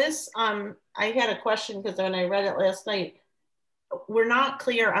 So in this, I had a question because when I read it last night, we're not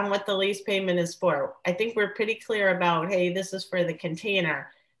clear on what the lease payment is for. I think we're pretty clear about, hey, this is for the container,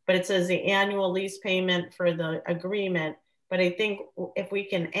 but it says the annual lease payment for the agreement. But I think if we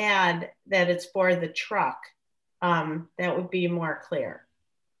can add that it's for the truck, that would be more clear.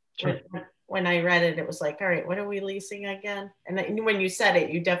 Sure. When I read it, it was like, all right, what are we leasing again? And when you said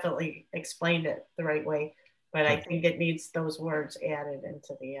it, you definitely explained it the right way. But I think it needs those words added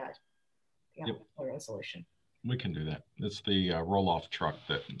into the resolution. We can do that. It's the roll-off truck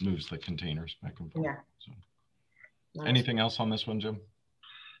that moves the containers back and forth. Yeah. So. Nice. Anything else on this one, Jim?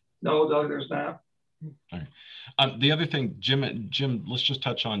 No, Doug, there's not. All right. The other thing, Jim, let's just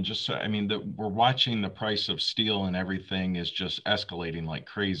touch on we're watching the price of steel and everything is just escalating like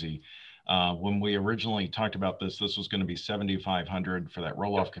crazy. When we originally talked about this was going to be $7,500 for that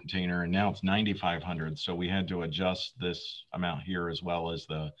roll-off container, and now it's $9,500. So we had to adjust this amount here as well as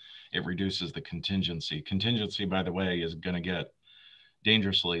it reduces the contingency. Contingency, by the way, is going to get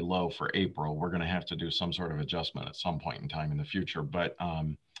dangerously low for April. We're going to have to do some sort of adjustment at some point in time in the future. But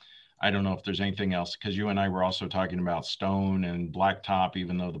I don't know if there's anything else, because you and I were also talking about stone and blacktop,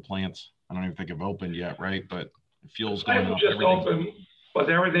 even though the plants, I don't even think have opened yet, right? But fuel's going up. Just open, but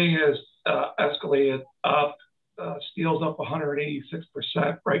everything is escalated up. Steel's up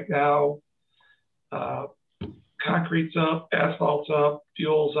 186% right now. Concrete's up, asphalt's up,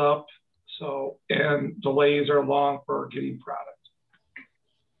 fuel's up. So, and delays are long for getting product.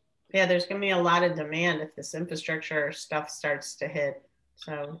 Yeah, there's going to be a lot of demand if this infrastructure stuff starts to hit.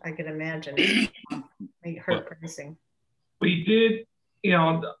 So I could imagine it may hurt pricing. We did,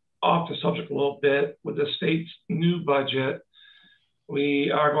 off the subject a little bit, with the state's new budget, we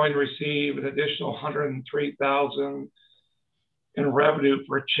are going to receive an additional $103,000 in revenue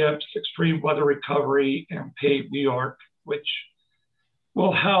for CHIPS, Extreme Weather Recovery, and Pave New York, which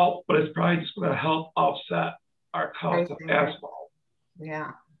will help, but it's probably just going to help offset our cost of asphalt.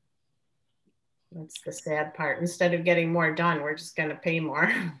 Yeah. That's the sad part. Instead of getting more done, we're just going to pay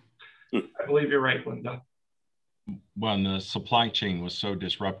more. I believe you're right, Linda. When the supply chain was so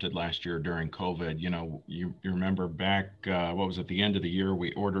disrupted last year during COVID, you know, you remember back, what was at the end of the year,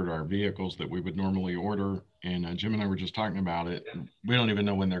 we ordered our vehicles that we would normally order. And Jim and I were just talking about it. We don't even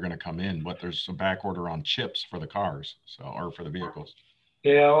know when they're going to come in, but there's a back order on chips for the cars, so, or for the vehicles.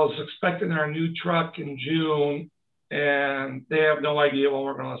 Yeah, I was expecting our new truck in June, and they have no idea when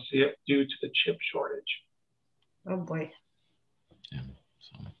we're going to see it due to the chip shortage. Oh boy. Yeah.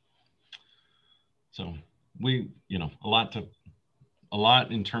 So we, you know, a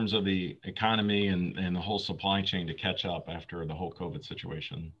lot in terms of the economy and the whole supply chain to catch up after the whole COVID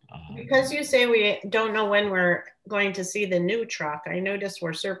situation. Because you say we don't know when we're going to see the new truck, I noticed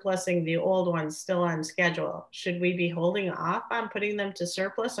we're surplusing the old ones still on schedule. Should we be holding off on putting them to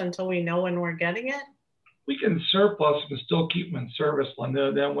surplus until we know when we're getting it? We can surplus and still keep them in service,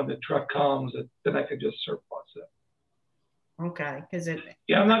 Linda. Then when the truck comes, then I can just surplus it. Okay, because it.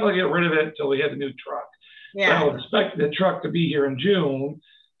 Yeah, I'm not going to get rid of it until we have a new truck. Yeah. I was expecting the truck to be here in June,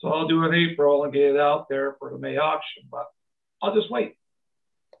 so I'll do it in April and get it out there for the May auction. But I'll just wait.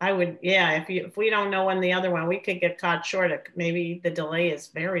 I would, yeah. If we don't know when the other one, we could get caught short. Maybe the delay is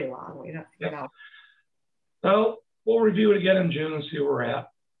very long. We don't, you know. So we'll review it again in June and see where we're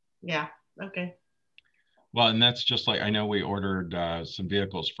at. Yeah. Okay. Well, and that's just like, I know we ordered some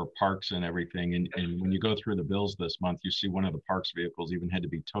vehicles for parks and everything. And when you go through the bills this month, you see one of the parks vehicles even had to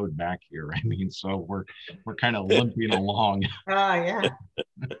be towed back here. I mean, so we're kind of limping along. Oh, yeah.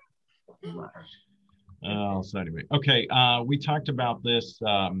 So anyway, okay. We talked about this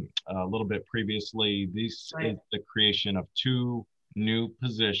a little bit previously. This is the creation of 2 new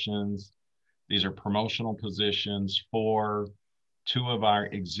positions. These are promotional positions for 2 of our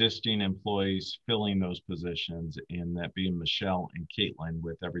existing employees filling those positions, and that being Michelle and Caitlin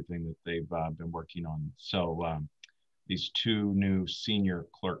with everything that they've been working on. So these 2 new senior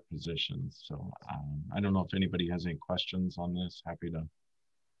clerk positions. So I don't know if anybody has any questions on this. Happy to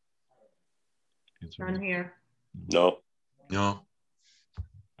answer. On here. No. No.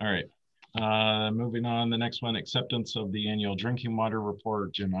 All right. Moving on, the next one, acceptance of the annual drinking water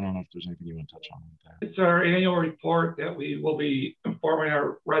report. Jim, I don't know if there's anything you want to touch on with that. It's our annual report that we will be informing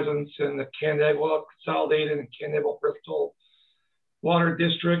our residents in the Canandaigua Consolidated and Canandaigua Bristol water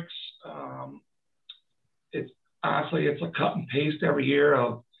districts. It's honestly, it's a cut and paste every year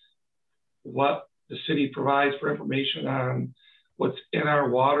of what the city provides for information on what's in our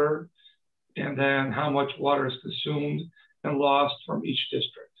water, and then how much water is consumed and lost from each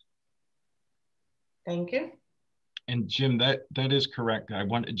district. Thank you. And Jim, that is correct. I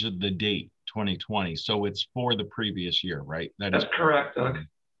wanted the date 2020. So it's for the previous year, right? That's correct, Doug.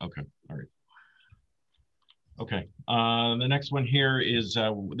 Okay. All right. Okay. The next one here is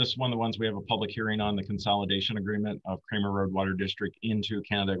this is one of the ones we have a public hearing on, the consolidation agreement of Kramer Road Water District into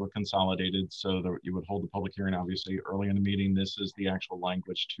Canandaigua Consolidated. So that you would hold the public hearing, obviously, early in the meeting. This is the actual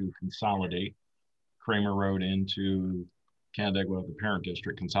language to consolidate Kramer Road into Canandaigua, the parent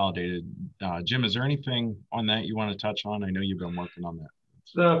district, consolidated. Jim, is there anything on that you want to touch on? I know you've been working on that.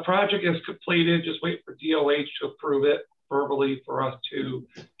 The project is completed. Just wait for DOH to approve it verbally for us to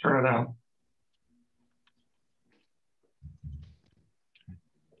turn it on.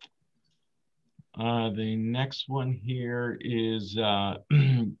 The next one here is,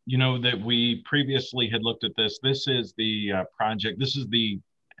 you know, that we previously had looked at this. This is the project. This is the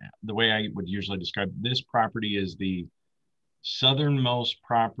way I would usually describe this property is the southernmost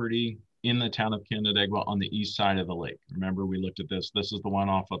property in the town of Canandaigua on the east side of the lake. Remember, we looked at this. This is the one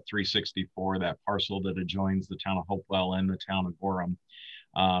off of 364, that parcel that adjoins the town of Hopewell and the town of Gorham.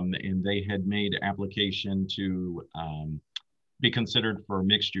 And they had made application to be considered for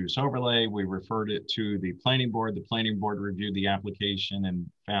mixed use overlay. We referred it to the planning board. The planning board reviewed the application and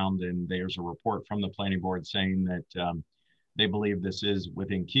found, and there's a report from the planning board saying that they believe this is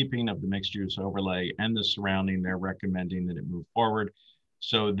within keeping of the mixed use overlay and the surrounding. They're recommending that it move forward.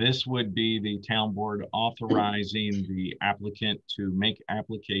 So this would be the town board authorizing the applicant to make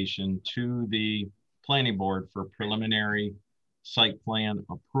application to the planning board for preliminary site plan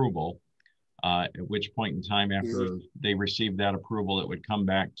approval. At which point in time, after they receive that approval, it would come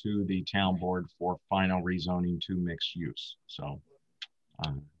back to the town board for final rezoning to mixed use. So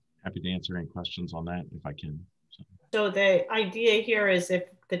happy to answer any questions on that if I can. So the idea here is if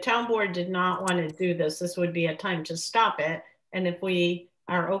the town board did not want to do this, this would be a time to stop it. And if we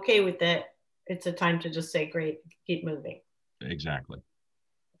are okay with it, it's a time to just say, great, keep moving. Exactly.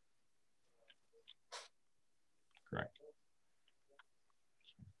 Correct.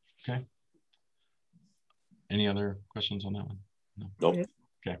 Okay. Any other questions on that one? No. Nope.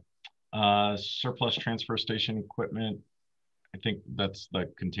 Okay. Surplus transfer station equipment. I think that's the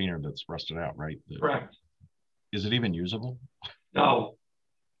container that's rusted out, right? Correct. Is it even usable? No,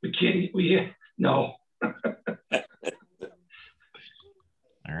 we can't. No.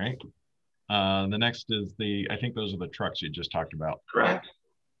 All right. The next is I think those are the trucks you just talked about. Correct.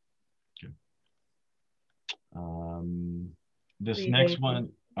 Okay. This next one,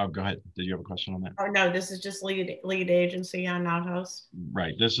 oh, go ahead. Did you have a question on that? Oh, no, this is just lead agency on Outhouse.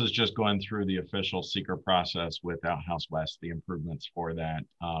 Right. This is just going through the official seeker process with Outhouse West, the improvements for that.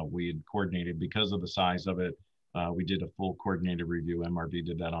 We had coordinated because of the size of it. We did a full coordinated review. MRB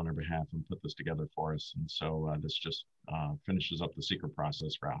did that on our behalf and put this together for us. And so this just finishes up the seeker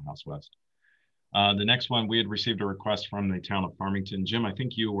process for Outhouse West. The next one, we had received a request from the town of Farmington. Jim, I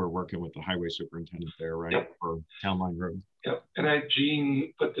think you were working with the highway superintendent there, right? Yep. For Town Line Road. Yep. And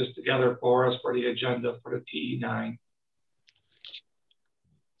Gene put this together for us for the agenda for the TE9.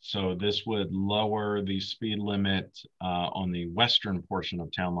 So this would lower the speed limit on the western portion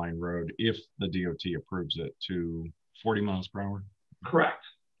of Town Line Road if the DOT approves it to 40 miles per hour. Correct.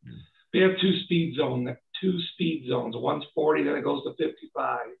 Yeah. We have two speed zones. One's 40, then it goes to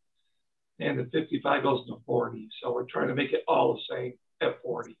 55. And the 55 goes to 40. So we're trying to make it all the same at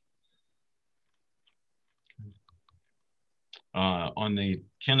 40. On the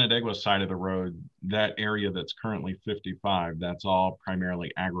Canandaigua side of the road, that area that's currently 55, that's all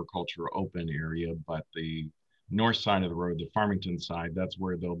primarily agriculture open area, but the north side of the road, the Farmington side, that's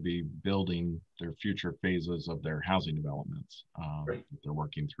where they'll be building their future phases of their housing developments right. that they're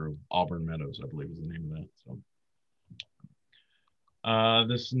working through. Auburn Meadows, I believe is the name of that. So.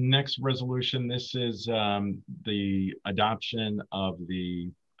 This next resolution, this is the adoption of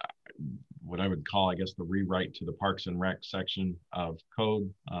the, what I would call, I guess, the rewrite to the Parks and Rec section of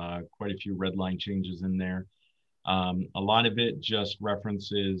code. Quite a few red line changes in there. A lot of it just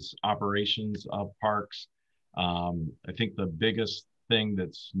references operations of parks. I think the biggest thing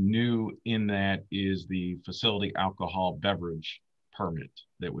that's new in that is the facility alcohol beverage permit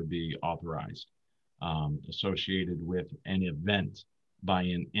that would be authorized associated with an event by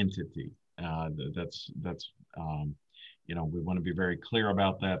an entity. You know, we want to be very clear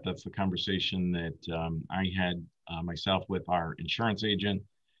about that. That's the conversation that I had myself with our insurance agent,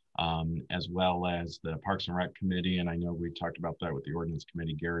 as well as the Parks and Rec Committee. And I know we talked about that with the Ordinance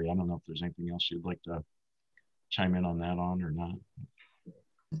Committee. Gary, I don't know if there's anything else you'd like to chime in on that or not.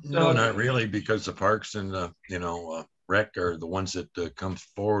 No, not really, because the Parks and the, Rec are the ones that come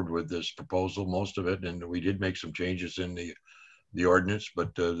forward with this proposal, most of it. And we did make some changes in the ordinance,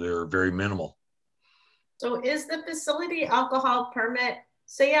 but they're very minimal. So is the facility alcohol permit,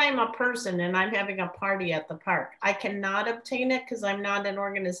 say I'm a person and I'm having a party at the park, I cannot obtain it because I'm not an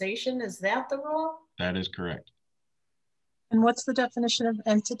organization? Is that the rule? That is correct. And what's the definition of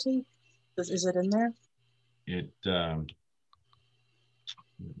entity? Is it in there? Let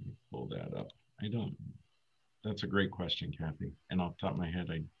me pull that up. That's a great question, Kathy. And off the top of my head,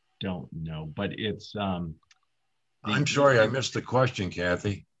 I don't know, but it's, I'm sorry, I missed the question,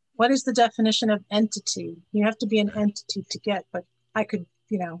 Kathy. What is the definition of entity? You have to be an entity to get, but I could,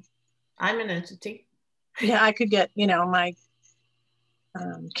 I'm an entity. Yeah, I could get, my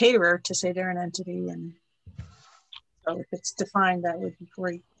caterer to say they're an entity. And so if it's defined, that would be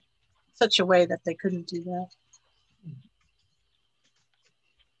great. Such a way that they couldn't do that.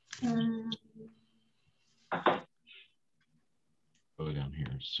 Go down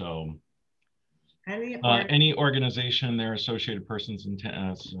here. So any organization, their associated persons and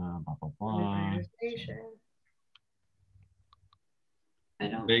blah, blah, blah.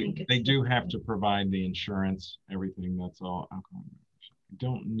 They do have to provide the insurance, everything. That's all. I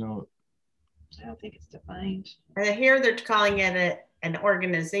don't know. I don't think it's defined. Here they're calling it an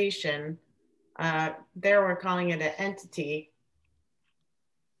organization. There we're calling it an entity.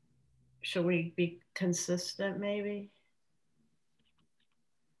 Should we be consistent, maybe?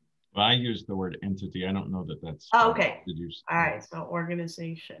 Well, I use the word entity. I don't know that that's. Oh, okay. All right. So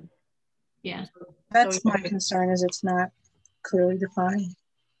organization. Yeah. That's my concern, is it's not clearly defined.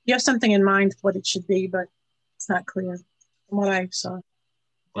 You have something in mind what it should be, but it's not clear from what I saw.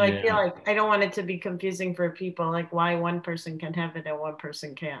 Well, I feel like I don't want it to be confusing for people, like why one person can have it and one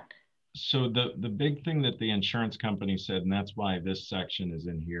person can't. So the big thing that the insurance company said, and that's why this section is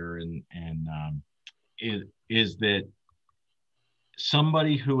in here, is that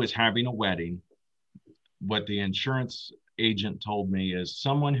somebody who is having a wedding, what the insurance agent told me is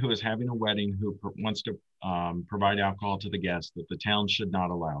someone who is having a wedding who wants to provide alcohol to the guests, that the town should not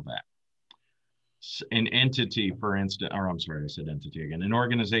allow that. An entity, for instance, or I'm sorry, I said entity again, an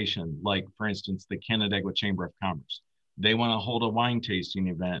organization like, for instance, the Canandaigua Chamber of Commerce, they want to hold a wine tasting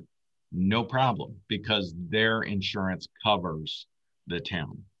event. no problem, because their insurance covers the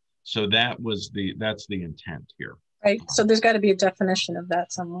town. So that's the intent here. Right. So there's got to be a definition of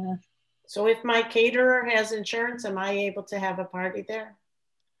that somewhere. So if my caterer has insurance, am I able to have a party there?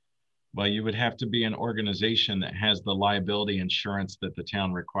 Well, you would have to be an organization that has the liability insurance that the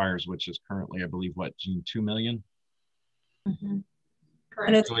town requires, which is currently, I believe, what, Jean, $2 million? Mm-hmm.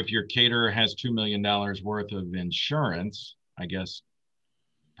 And so if your caterer has $2 million worth of insurance, I guess,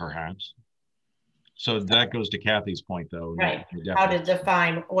 perhaps. So that goes to Kathy's point, though. Right. How to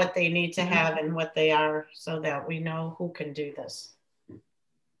define what they need to have and what they are, so that we know who can do this.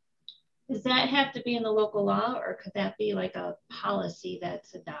 Does that have to be in the local law, or could that be like a policy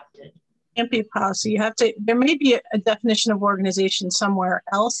that's adopted? Can't be a policy. You have to, there may be a definition of organization somewhere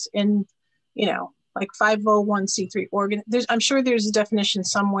else in, you know, like 501c3 organ. I'm sure there's a definition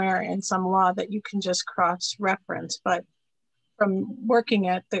somewhere in some law that you can just cross-reference, but from working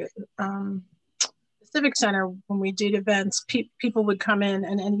at the Civic Center, when we did events, people would come in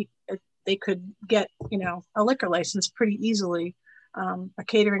and they could get, you know, a liquor license pretty easily, a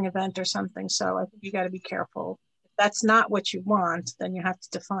catering event or something. So I think you got to be careful. If that's not what you want, then you have to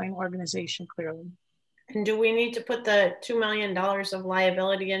define organization clearly. And do we need to put the $2 million of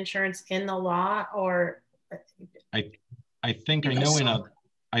liability insurance in the law, or? I think I know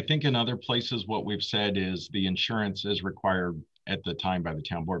I think in other places what we've said is the insurance is required at the time by the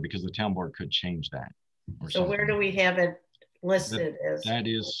town board, because the town board could change that. So where do we have it listed as? That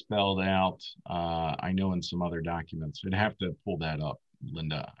is spelled out, I know, in some other documents. I'd have to pull that up,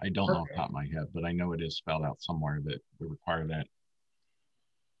 Linda. I don't know off the top of my head, but I know it is spelled out somewhere that we require that.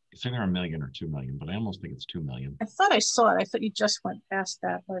 It's either $1 million or $2 million, but I almost think it's $2 million. I thought I saw it. I thought you just went past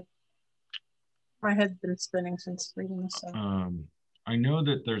that, but my head's been spinning since reading this. I know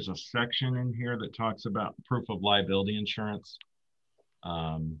that there's a section in here that talks about proof of liability insurance.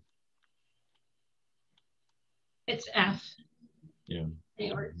 It's F. Yeah.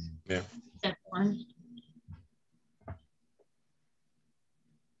 Yeah. Step 1.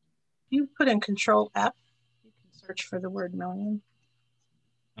 You put in Control F, you can search for the word million.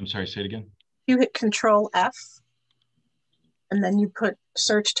 I'm sorry, say it again. You hit Control F, and then you put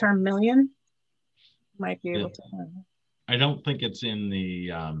search term million. You might be able to. I don't think it's in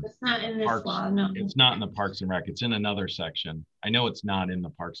the. It's not in this Parks, law, no. It's not in the Parks and Rec. It's in another section. I know it's not in the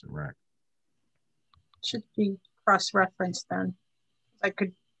Parks and Rec. It should be cross-referenced then. I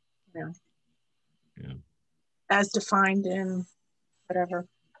could, you know. Yeah. As defined in whatever.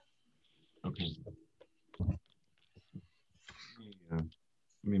 Okay.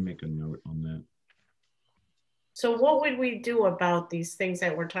 Let me make a note on that. So what would we do about these things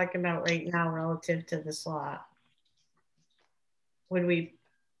that we're talking about right now relative to this law? Would we?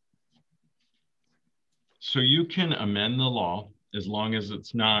 So you can amend the law as long as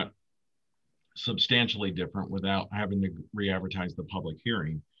it's not substantially different without having to re-advertise the public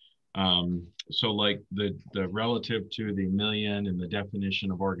hearing. So like the relative to the million and the definition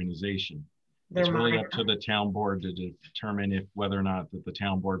of organization, it's really up to the town board to determine if whether or not that the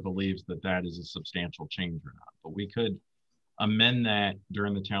town board believes that that is a substantial change or not. But we could amend that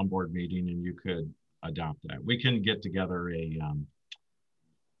during the town board meeting, and you could adopt that. We can get together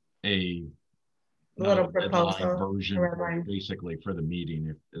a little proposal version basically for the meeting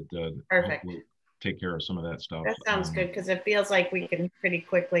if it does. Perfect. Take care of some of that stuff. That sounds good, because it feels like we can pretty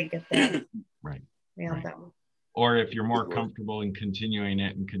quickly get that right. nailed down. Or if you're more comfortable in continuing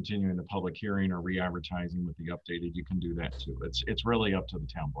it and continuing the public hearing or re-advertising with the updated, you can do that too. It's really up to the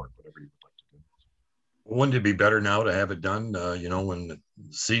town board, whatever you would like to do. Wouldn't it be better now to have it done, you know, when the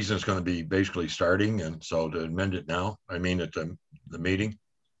season is going to be basically starting, and so to amend it now, I mean, at the meeting?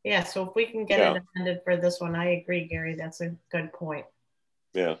 Yeah, so if we can get it amended for this one, I agree, Gary. That's a good point.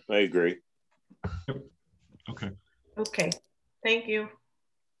 Yeah, I agree. Okay. Okay, thank you.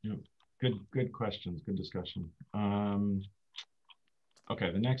 Yep. Good questions, good discussion. Okay,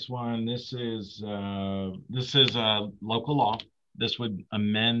 the next one, this is local law. This would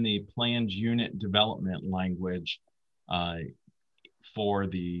amend the planned unit development language for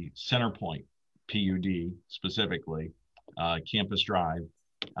the Centerpoint PUD specifically, Campus Drive,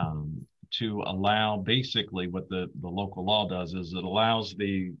 to allow basically what the local law does is it allows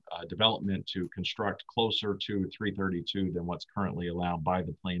the development to construct closer to 332 than what's currently allowed by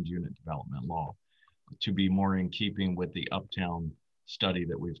the planned unit development law, to be more in keeping with the Uptown study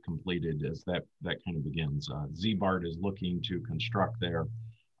that we've completed as that kind of begins. ZBART is looking to construct there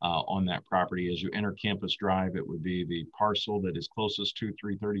on that property. As you enter Campus Drive, it would be the parcel that is closest to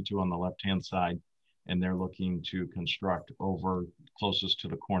 332 on the left-hand side, and they're looking to construct over closest to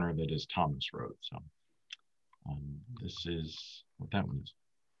the corner that is Thomas Road. So this is what that one is.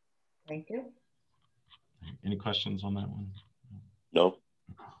 Thank you. Any questions on that one? No.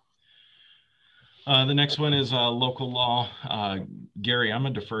 The next one is local law. Gary, I'm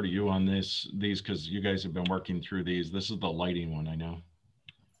gonna defer to you on these because you guys have been working through these. This is the lighting one, I know.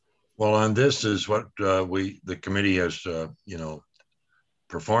 Well, on this is what the committee has, you know,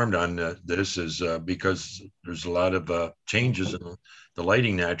 performed on this is because there's a lot of changes in the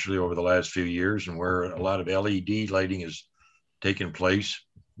lighting naturally over the last few years, and where a lot of LED lighting is taking place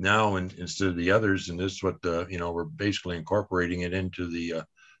now and instead of the others. And this is what, you know, we're basically incorporating it into the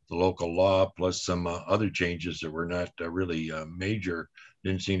local law, plus some other changes that were not really major,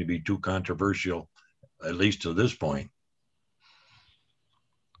 didn't seem to be too controversial, at least to this point.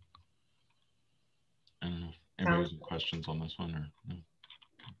 I don't know if anybody has any questions on this one or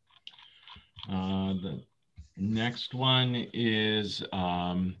no. The next one is,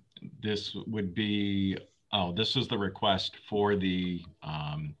 this would be, oh, this is the request for the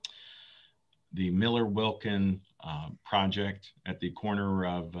Miller Wilkin project at the corner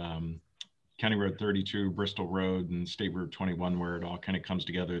of County Road 32, Bristol Road, and State Route 21, where it all kind of comes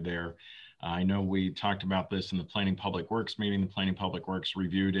together there. I know we talked about this in the Planning Public Works meeting. The Planning Public Works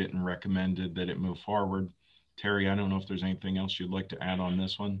reviewed it and recommended that it move forward. Terry, I don't know if there's anything else you'd like to add on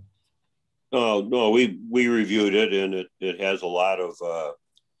this one. No, we reviewed it, and it has a lot of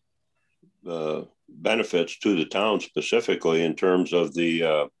benefits to the town, specifically in terms of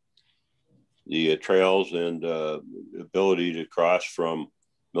the trails and ability to cross from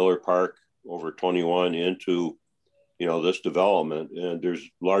Miller Park over 21 into, you know, this development. And there's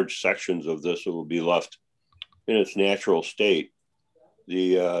large sections of this that will be left in its natural state.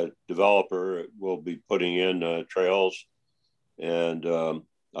 The developer will be putting in trails and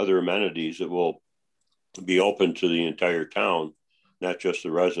other amenities that will be open to the entire town, not just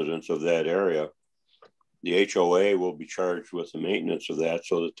the residents of that area. The HOA will be charged with the maintenance of that,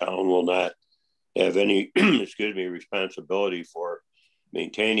 so the town will not have any, excuse me, responsibility for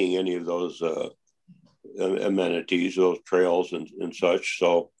maintaining any of those amenities, those trails and such.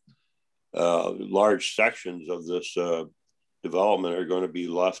 So large sections of this development are going to be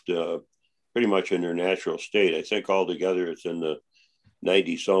left pretty much in their natural state. I think altogether it's in the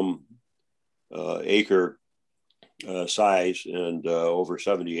 90-some acre size, and over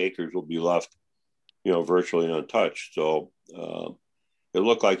 70 acres will be left, you know, virtually untouched. So it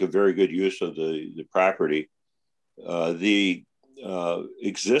looked like a very good use of the property. The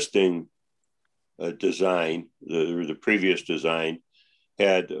existing design, the previous design,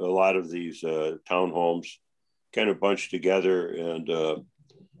 had a lot of these townhomes kind of bunched together and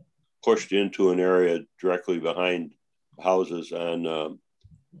pushed into an area directly behind houses on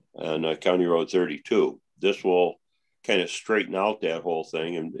County Road 32. This will kind of straighten out that whole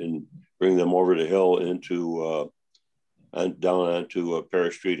thing and bring them over the hill into and down onto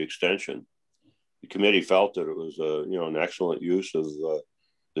Parish Street Extension. The committee felt that it was you know, an excellent use of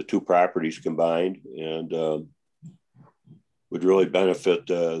the two properties combined, and would really benefit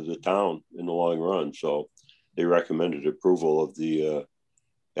the town in the long run. So they recommended approval of the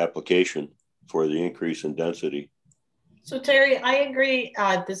application for the increase in density. So Terry, I agree.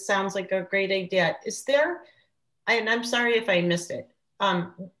 This sounds like a great idea. Is there, and I'm sorry if I missed it,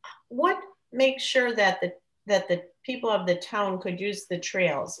 what makes sure that the people of the town could use the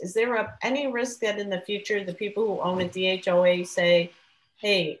trails? Is there any risk that in the future the people who own the HOA say,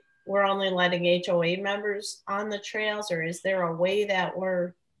 hey, we're only letting HOA members on the trails, or is there a way that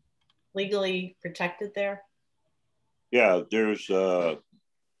we're legally protected there? Yeah, there's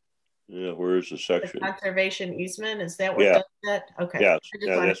yeah, where is the section? The conservation easement, is that what does that? Okay. Yeah,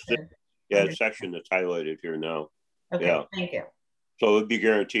 that's the section that's highlighted here now. Okay, yeah. Thank you. So it'd be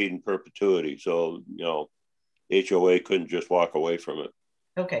guaranteed in perpetuity. So, you know, HOA couldn't just walk away from it.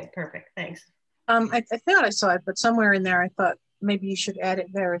 Okay, perfect. Thanks. I thought I saw it, but somewhere in there, I thought maybe you should add it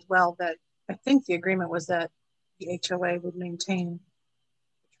there as well, that I think the agreement was that the HOA would maintain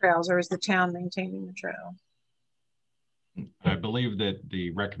the trails, or is the town maintaining the trail? I believe that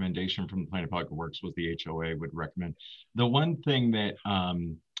the recommendation from the Planning Public Works was the HOA would recommend. The one thing that,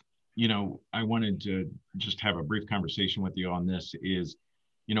 you know, I wanted to just have a brief conversation with you on this is,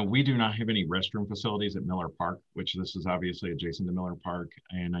 you know, we do not have any restroom facilities at Miller Park, which this is obviously adjacent to Miller Park.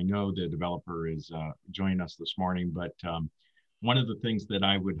 And I know the developer is joining us this morning, but one of the things that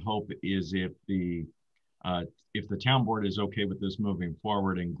I would hope is if the town board is okay with this moving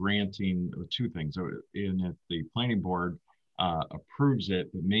forward and granting two things, and if the planning board approves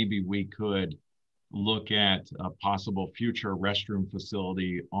it, that maybe we could look at a possible future restroom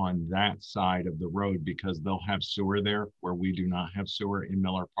facility on that side of the road, because they'll have sewer there where we do not have sewer in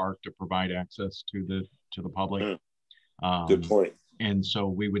Miller Park to provide access to the public. Good point. And so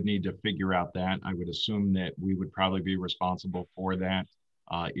we would need to figure out that. I would assume that we would probably be responsible for that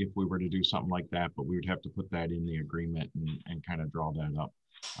if we were to do something like that, but we would have to put that in the agreement and kind of draw that up.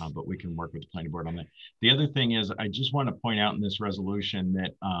 But we can work with the planning board on that. The other thing is, I just want to point out in this resolution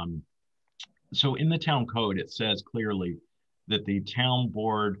that, so in the town code, it says clearly that the town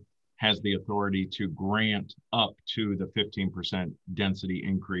board has the authority to grant up to the 15% density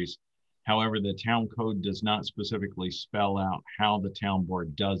increase. However, the town code does not specifically spell out how the town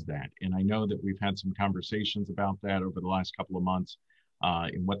board does that. And I know that we've had some conversations about that over the last couple of months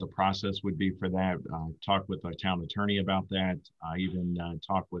and what the process would be for that. Talked with the town attorney about that. I even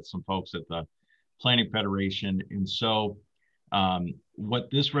talked with some folks at the Planning Federation. And so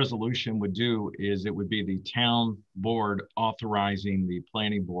what this resolution would do is it would be the town board authorizing the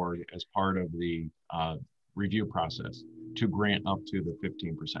planning board as part of the review process to grant up to the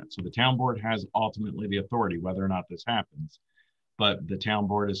 15%. So the town board has ultimately the authority whether or not this happens, but the town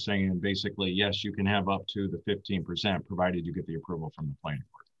board is saying basically, yes, you can have up to the 15% provided you get the approval from the planning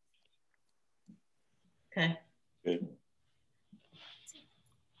board. Okay. Good.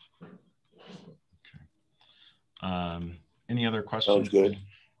 Any other questions? Sounds good.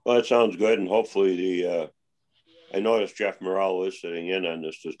 Well, it sounds good. And hopefully I noticed Jeff Morrell is sitting in on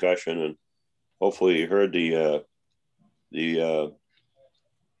this discussion, and hopefully he heard the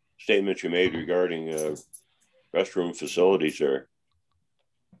statement you made regarding restroom facilities there.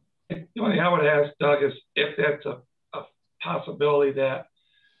 The only thing I would ask Doug is if that's a possibility that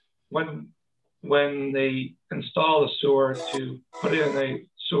when they install the sewer to put in a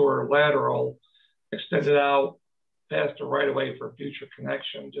sewer lateral, extend it out past the right of way for future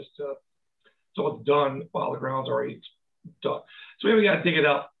connection, just to, so it's done while the ground's already done. So maybe we got to dig it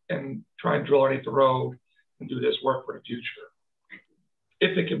up and try and drill underneath the road and do this work for the future.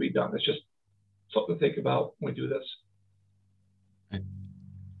 If it can be done, it's just something to think about when we do this.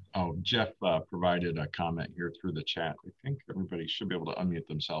 Oh, Jeff provided a comment here through the chat. I think everybody should be able to unmute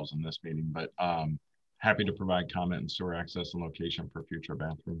themselves in this meeting, but happy to provide comment and sewer access and location for future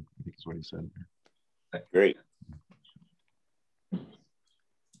bathroom, I think is what he said. Great.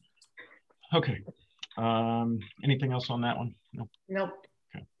 Okay. Anything else on that one? No. Nope.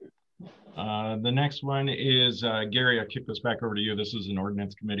 Okay. The next one is, Gary, I'll kick this back over to you. This is an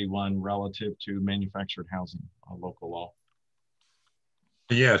ordinance committee one relative to manufactured housing, local law.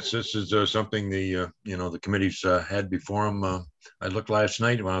 Yes, this is something the the committees had before them. I looked last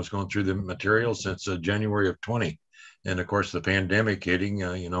night when I was going through the material since January of 20, and of course the pandemic hitting,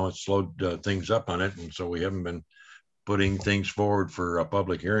 it slowed things up on it, and so we haven't been putting things forward for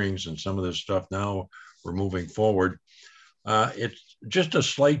public hearings. And some of this stuff now we're moving forward. It's just a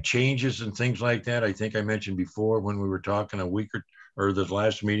slight changes and things like that. I think I mentioned before when we were talking a week or the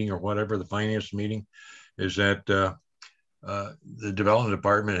last meeting or whatever, the finance meeting, is that the development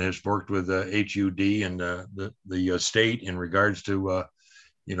department has worked with HUD and the state in regards to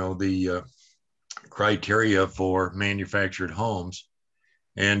the criteria for manufactured homes.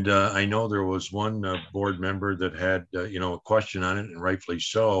 And I know there was one board member that had a question on it, and rightfully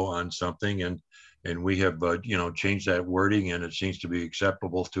so, on something, and we have changed that wording, and it seems to be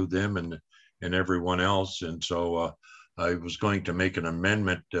acceptable to them and everyone else. And so I was going to make an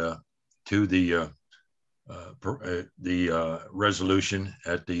amendment to the resolution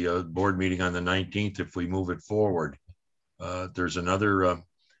at the board meeting on the 19th if we move it forward. There's another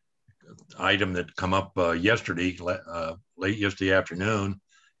item that come up yesterday, late yesterday afternoon,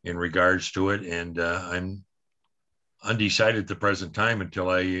 in regards to it, and I'm undecided at the present time until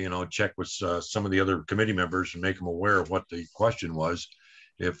I check with some of the other committee members and make them aware of what the question was,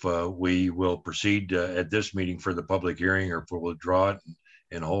 if we will proceed at this meeting for the public hearing, or if we'll withdraw it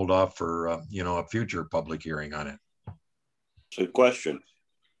and hold off for a future public hearing on it. So question.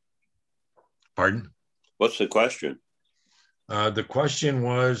 Pardon? What's the question? The question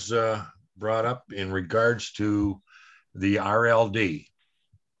was brought up in regards to the RLD.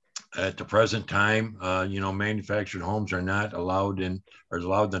 At the present time, manufactured homes are not allowed in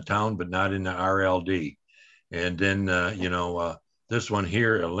the town, but not in the RLD. And then, this one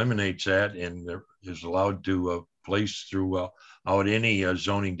here eliminates that and is allowed to place through out any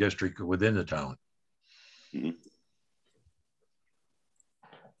zoning district within the town. Mm-hmm.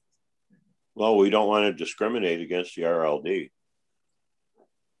 Well, we don't want to discriminate against the RLD.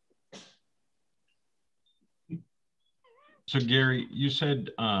 So Gary, you said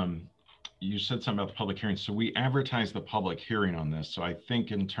something about the public hearing. So we advertised the public hearing on this. So I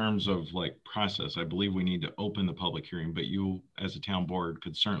think in terms of like process, I believe we need to open the public hearing, but you as a town board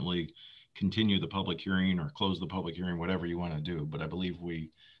could certainly continue the public hearing or close the public hearing, whatever you want to do. But I believe we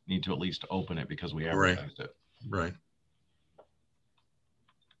need to at least open it because we advertised it. Right.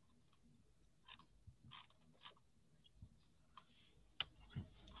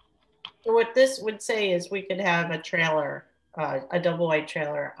 So what this would say is we could have a trailer, a double wide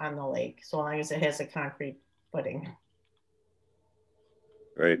trailer on the lake, so long as it has a concrete footing.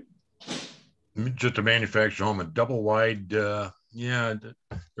 Right. Just a manufactured home, a double wide. Yeah,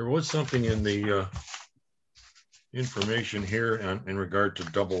 there was something in the information here in regard to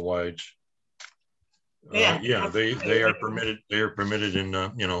double wides. Yeah, they are permitted. They are permitted in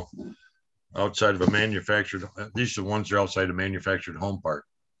you know, outside of a manufactured. These are the ones that are outside a manufactured home park.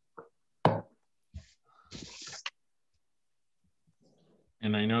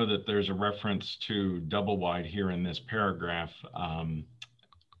 And I know that there's a reference to double wide here in this paragraph.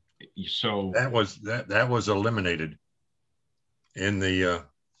 So that was eliminated in the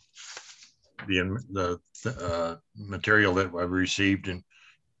material that I received, and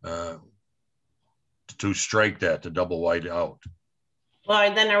to strike that, the double wide out.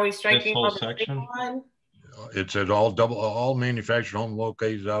 Well, then are we striking this whole the section? one? It said all manufactured home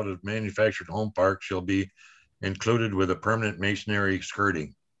located out of manufactured home park shall be included with a permanent masonry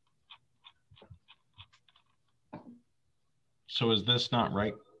skirting. So is this not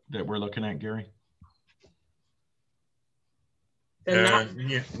right that we're looking at, Gary? Yeah,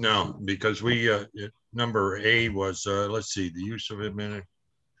 no, because we number A was let's see, the use of it.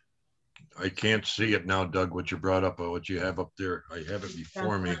 I can't see it now, Doug. What you brought up, what you have up there, I have it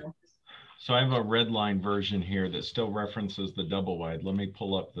before me. So I have a red line version here that still references the double wide. Let me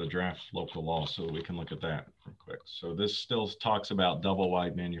pull up the draft local law so we can look at that real quick. So this still talks about double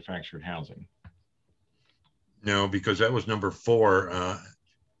wide manufactured housing. No, because that was number 4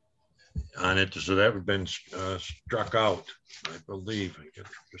 on it. So that would have been struck out, I believe. I get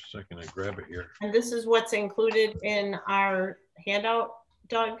just a second, I grab it here. And this is what's included in our handout,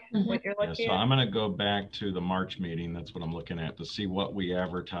 Doug, what you're looking So at? I'm going to go back to the March meeting. That's what I'm looking at to see what we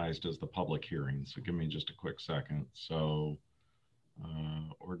advertised as the public hearing. So give me just a quick second. So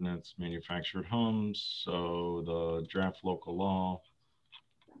ordinance manufactured homes. So the draft local law.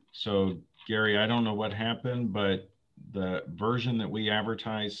 So Gary, I don't know what happened, but the version that we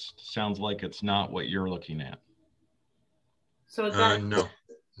advertised sounds like it's not what you're looking at. So then, no.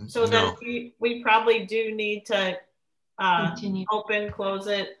 So then we probably do need to Continue. open, close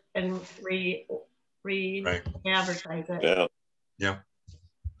it, and re-advertise it. Yeah. Yeah.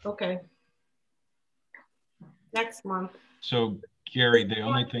 Okay. Next month. So Gary, the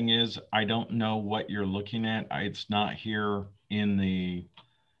only thing is, I don't know what you're looking at. It's not here in the,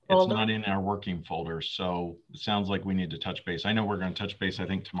 it's not in our working folder. So it sounds like we need to touch base. I know we're going to touch base, I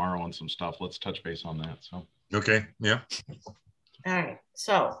think, tomorrow on some stuff. Let's touch base on that. So. Okay. Yeah. All right.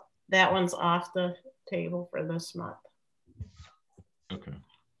 So that one's off the table for this month. Okay.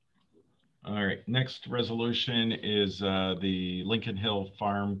 All right. Next resolution is the Lincoln Hill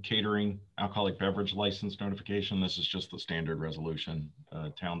Farm Catering Alcoholic Beverage License Notification. This is just the standard resolution.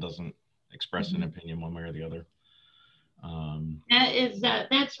 Town doesn't express an opinion one way or the other.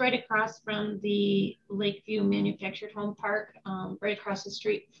 That's right across from the Lakeview Manufactured Home Park, right across the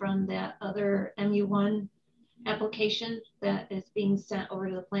street from that other MU1 application that is being sent over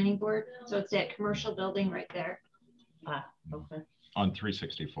to the planning board. So it's that commercial building right there. Ah, okay. On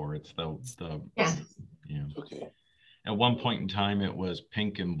 364, it's the yeah. Yeah. Okay. At one point in time, it was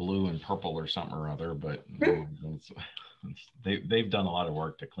pink and blue and purple or something or other, but they've done a lot of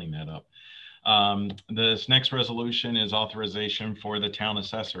work to clean that up. This next resolution is authorization for the town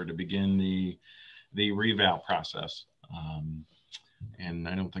assessor to begin the revow process. And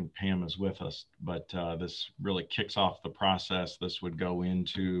I don't think Pam is with us, but this really kicks off the process. This would go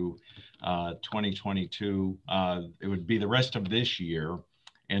into 2022. It would be the rest of this year.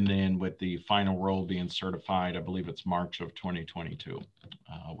 And then with the final roll being certified, I believe it's March of 2022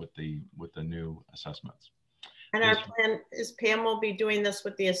 with the new assessments. And our plan is Pam will be doing this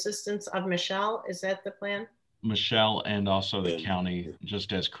with the assistance of Michelle. Is that the plan? Michelle and also the county,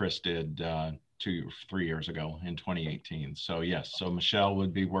 just as Chris did 3 years ago in 2018. So yes, so Michelle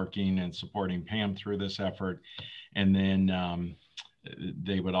would be working and supporting Pam through this effort. And then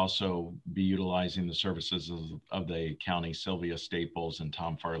they would also be utilizing the services of the county, Sylvia Staples and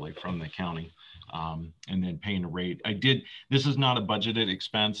Tom Farley from the county, and then paying a rate. This is not a budgeted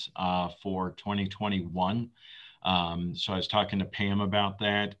expense for 2021. So I was talking to Pam about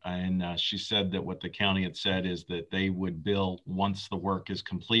that, and she said that what the county had said is that they would bill once the work is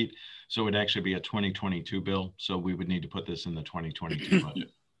complete. So it would actually be a 2022 bill. So we would need to put this in the 2022 budget.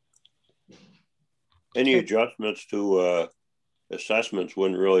 Any adjustments to assessments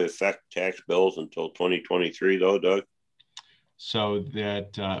wouldn't really affect tax bills until 2023 though, Doug? So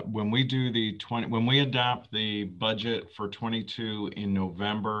that when we do when we adopt the budget for 22 in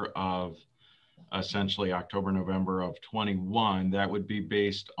November of essentially October, November of 21, that would be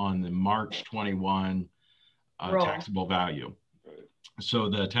based on the March 21 taxable value. So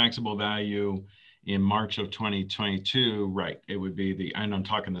the taxable value in March of 2022, right, it would be the, and I'm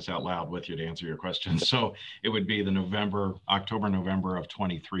talking this out loud with you to answer your question. So it would be the October, November of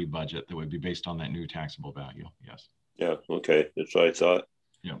 23 budget that would be based on that new taxable value. Yes. Yeah. Okay. That's what I thought.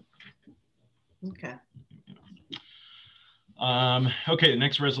 Yeah. Okay. Okay, the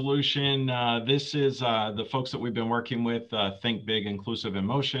next resolution. This is the folks that we've been working with, Think Big, Inclusive in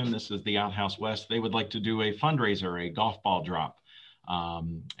Motion. This is the Outhouse West. They would like to do a fundraiser, a golf ball drop.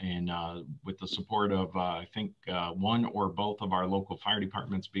 With the support of, I think, one or both of our local fire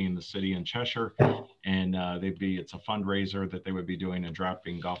departments being the city and Cheshire. And it's a fundraiser that they would be doing and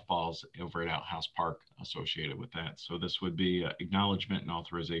dropping golf balls over at Outhouse Park associated with that. So this would be acknowledgement and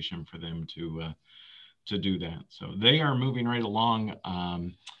authorization for them to do that. So they are moving right along.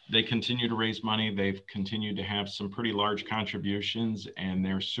 They continue to raise money. They've continued to have some pretty large contributions, and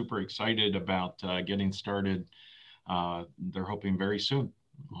they're super excited about getting started. They're hoping very soon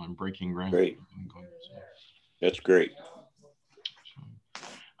on breaking ground. Great. That's great.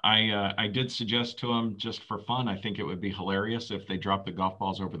 I did suggest to them, just for fun, I think it would be hilarious if they dropped the golf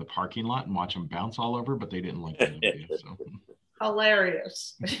balls over the parking lot and watch them bounce all over, but they didn't like that idea. So.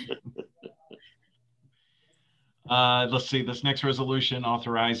 Hilarious. Let's see, this next resolution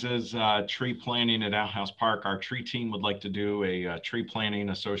authorizes tree planting at Outhouse Park. Our tree team would like to do a tree planting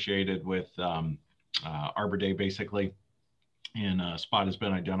associated with Arbor Day, basically. And a spot has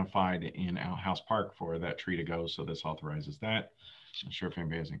been identified in Outhouse Park for that tree to go. So this authorizes that. Not sure if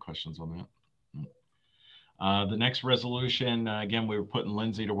anybody has any questions on that. The next resolution, again, we were putting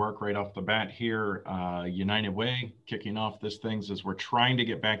Lindsay to work right off the bat here. United Way, kicking off this things as we're trying to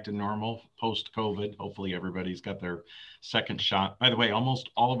get back to normal post-COVID. Hopefully everybody's got their second shot. By the way, almost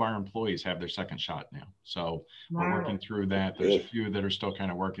all of our employees have their second shot now. So we're working through that. There's a few that are still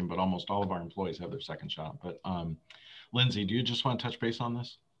kind of working, but almost all of our employees have their second shot. But Lindsay, do you just want to touch base on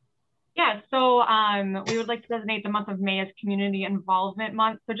this? Yeah, so we would like to designate the month of May as Community Involvement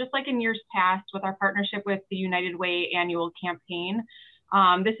Month. So just like in years past with our partnership with the United Way annual campaign,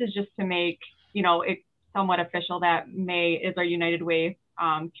 this is just to make, it somewhat official that May is our United Way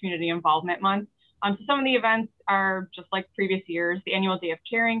Community Involvement Month. So some of the events are just like previous years, the annual Day of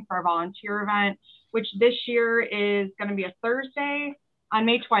Caring for our volunteer event, which this year is going to be a Thursday on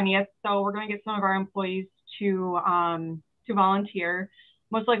May 20th. So we're going to get some of our employees to volunteer,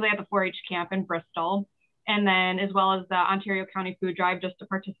 most likely at the 4-H camp in Bristol, and then as well as the Ontario County Food Drive, just to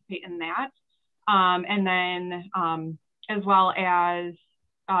participate in that. And then as well as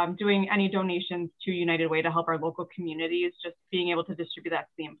doing any donations to United Way to help our local communities, just being able to distribute that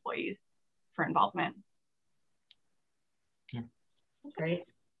to the employees for involvement. Okay. Great.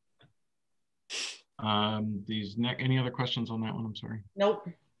 Any other questions on that one? I'm sorry. Nope.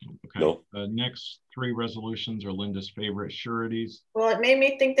 Okay. Nope. The next three resolutions are Linda's favorite, sureties. Well, it made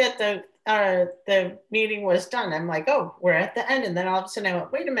me think that the meeting was done. I'm like, oh, we're at the end. And then all of a sudden I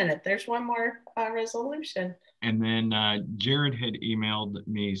went, wait a minute, there's one more resolution. And then Jared had emailed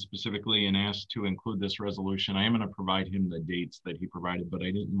me specifically and asked to include this resolution. I am going to provide him the dates that he provided, but I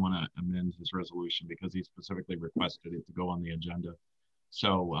didn't want to amend his resolution because he specifically requested it to go on the agenda.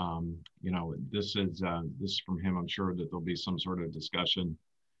 So, this is from him. I'm sure that there'll be some sort of discussion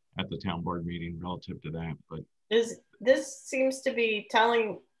at the town board meeting relative to that. But this seems to be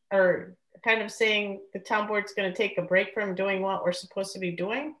telling or kind of saying the town board's going to take a break from doing what we're supposed to be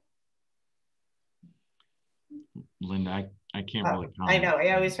doing. Linda, I can't really comment. I know.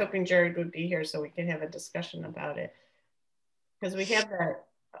 I was hoping Jared would be here so we can have a discussion about it. Because we have that.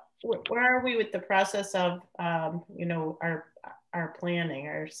 Where are we with the process of, our planning,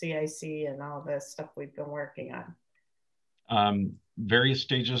 our CIC and all the stuff we've been working on? Various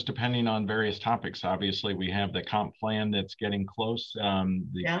stages depending on various topics. Obviously, we have the comp plan that's getting close.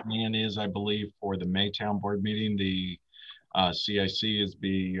 The plan is, I believe, for the Maytown board meeting, the CIC is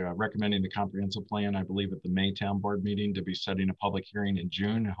recommending the comprehensive plan, I believe, at the Maytown board meeting to be setting a public hearing in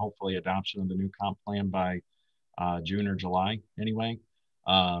June, and hopefully adoption of the new comp plan by June or July anyway.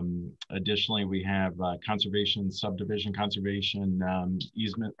 Additionally, we have conservation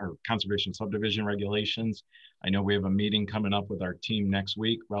easement or conservation subdivision regulations. I know we have a meeting coming up with our team next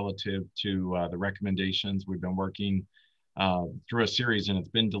week relative to the recommendations. We've been working through a series, and it's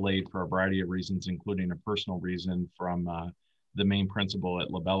been delayed for a variety of reasons, including a personal reason from the main principal at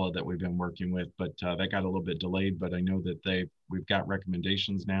Labella that we've been working with, but that got a little bit delayed. But I know that we've got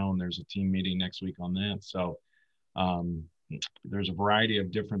recommendations now, and there's a team meeting next week on that. So there's a variety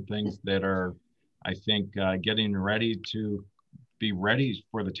of different things that are, I think, getting ready to be ready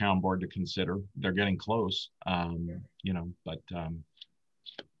for the town board to consider. They're getting close, you know, but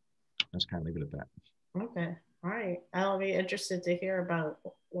let's kind of leave it at that. Okay, all right. I'll be interested to hear about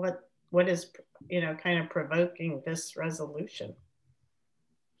what is, you know, kind of provoking this resolution.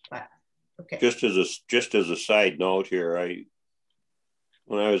 But okay. Just as a side note here,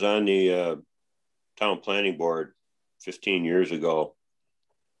 when I was on the town planning board 15 years ago,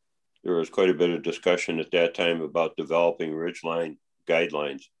 there was quite a bit of discussion at that time about developing ridgeline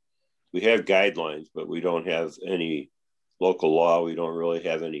guidelines. We have guidelines, but we don't have any local law. We don't really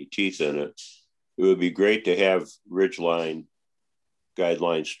have any teeth in it. It would be great to have ridgeline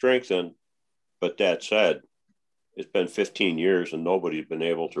guidelines strengthened, but that said, it's been 15 years and nobody's been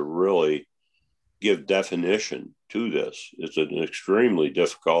able to really give definition to this. It's an extremely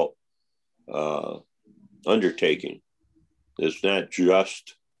difficult undertaking. It's not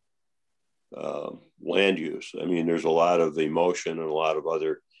just land use. I mean, there's a lot of emotion and a lot of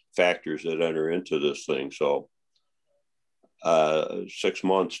other factors that enter into this thing. So 6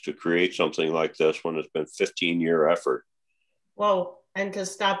 months to create something like this when it's been 15-year effort. Well, and to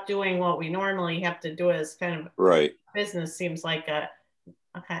stop doing what we normally have to do as kind of right business seems like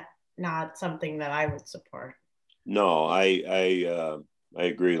not something that I would support. No, I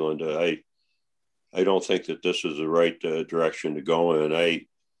agree, Linda. I don't think that this is the right direction to go in.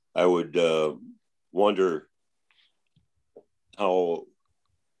 I would wonder how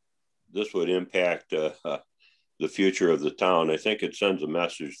this would impact the future of the town. I think it sends a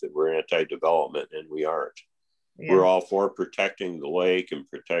message that we're anti-development, and we aren't. Yeah. We're all for protecting the lake and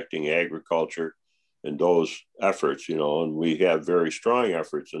protecting agriculture and those efforts, you know, and we have very strong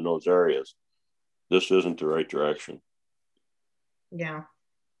efforts in those areas. This isn't the right direction. Yeah.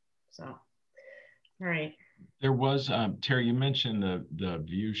 So, all right. There was, Terry, you mentioned the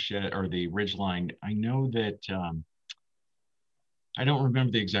view shed or the ridgeline. I know that, I don't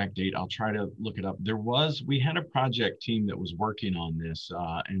remember the exact date. I'll try to look it up. We had a project team that was working on this,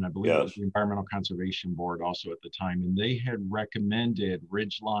 and I believe it was the Environmental Conservation Board also at the time, and they had recommended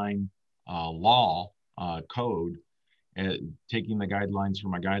ridgeline law code, taking the guidelines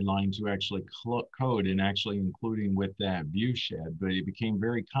from a guideline to actually code and actually including with that view shed. But it became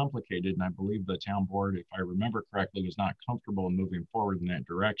very complicated, and I believe the town board, if I remember correctly, was not comfortable in moving forward in that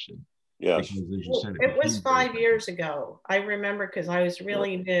direction. Yes. Because, as you said, it was 5 years ago. I remember because I was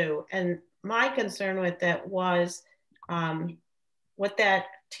really new. And my concern with that was what that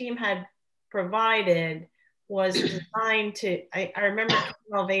team had provided was designed to, I remember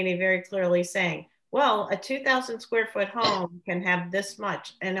Mulvaney very clearly saying, well, a 2,000 square foot home can have this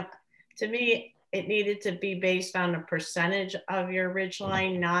much. And to me, it needed to be based on a percentage of your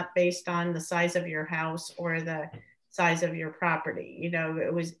ridgeline, not based on the size of your house or the size of your property. You know,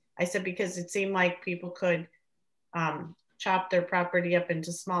 it was, I said, because it seemed like people could chop their property up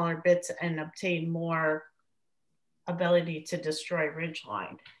into smaller bits and obtain more ability to destroy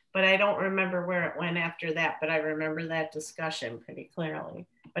ridgeline. But I don't remember where it went after that, but I remember that discussion pretty clearly.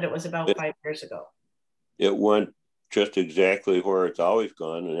 But it was about 5 years ago. It went just exactly where it's always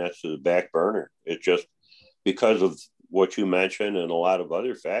gone, and that's to the back burner. It just, because of what you mentioned and a lot of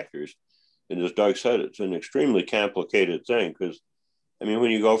other factors, and as Doug said, it's an extremely complicated thing because, I mean,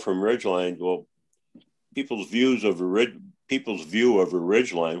 when you go from ridgeline, well, people's view of a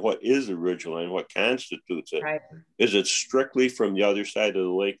ridgeline, what is a ridgeline, what constitutes it? Right. Is it strictly from the other side of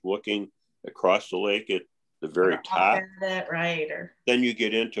the lake looking across the lake at the very top? That, right. Or... Then you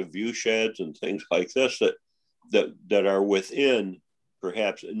get into view sheds and things like this that are within,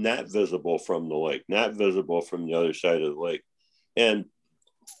 perhaps not visible from the lake, not visible from the other side of the lake. And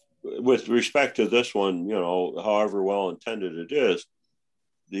with respect to this one, you know, however well intended it is,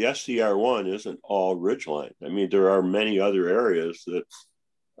 the SCR1 isn't all ridgeline. I mean, there are many other areas that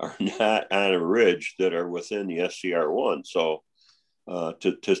are not on a ridge that are within the SCR1. So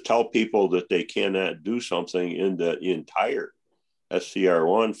to tell people that they cannot do something in the entire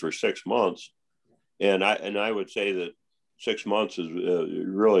SCR1 for 6 months, and I would say that 6 months is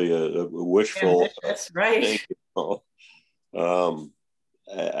really a wishful. That's right. Thing, you know?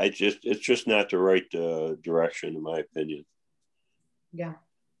 It's just not the right direction, in my opinion. Yeah,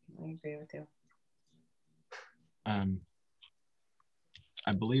 I agree with you. I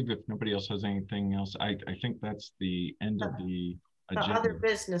believe if nobody else has anything else, I think that's the end of the agenda. Other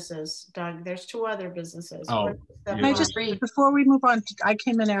businesses, Doug. There's 2 other businesses. Oh, can I just read before we move on? I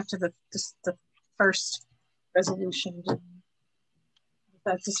came in after the first resolution. Was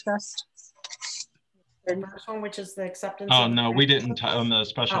that discussed? The first one, which is the acceptance. Oh no, we didn't on the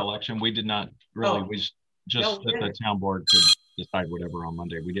special election. We did not really. We just that the town board could decide whatever on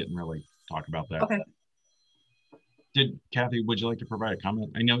Monday. We didn't really talk about that. Okay. Kathy, would you like to provide a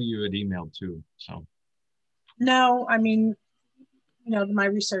comment? I know you had emailed too, so. No, I mean, you know, my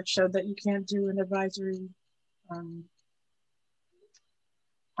research showed that you can't do an advisory, I'm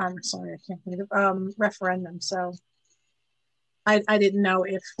sorry, I can't think of, referendum. So I didn't know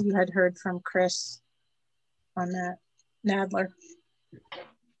if you had heard from Chris on that, Nadler.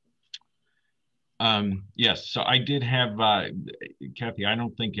 Yes, so I did have, Kathy, I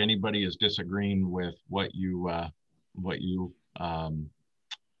don't think anybody is disagreeing with what you,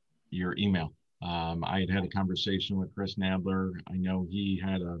 your email. I had a conversation with Chris Nadler. I know he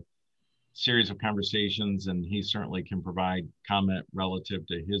had a series of conversations, and he certainly can provide comment relative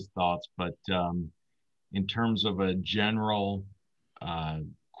to his thoughts. But in terms of a general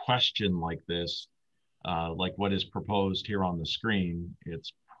question like this, like what is proposed here on the screen,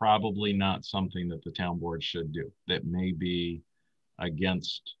 it's probably not something that the town board should do. That may be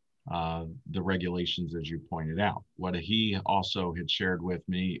against the regulations, as you pointed out. What he also had shared with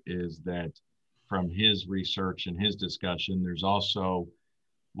me is that from his research and his discussion, there's also,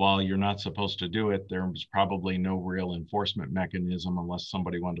 while you're not supposed to do it, there's probably no real enforcement mechanism unless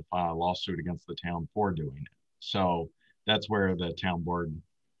somebody wanted to file a lawsuit against the town for doing it. So that's where the town board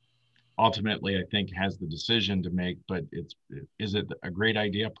ultimately, I think, has the decision to make, but is it a great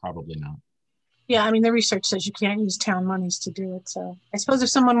idea? Probably not. Yeah, I mean, the research says you can't use town monies to do it. So I suppose if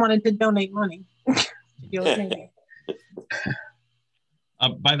someone wanted to donate money, you'll maybe.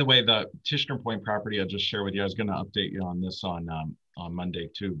 By the way, the Tishner Point property, I'll just share with you. I was going to update you on this on Monday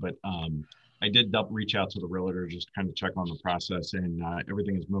too, but I did reach out to the realtor just to kind of check on the process, and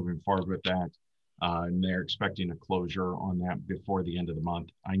everything is moving forward with that. And they're expecting a closure on that before the end of the month.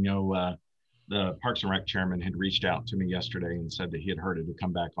 I know the Parks and Rec chairman had reached out to me yesterday and said that he had heard it to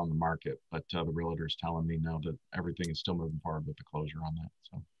come back on the market, but the realtor is telling me now that everything is still moving forward with the closure on that.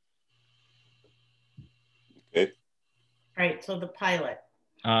 So. Okay. All right. So the pilot.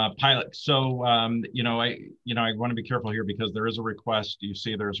 Pilot. So, I want to be careful here because there is a request. You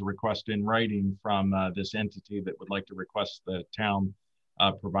see, there's a request in writing from this entity that would like to request the town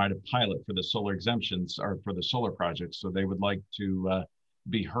provide a pilot for the solar exemptions or for the solar projects. So they would like to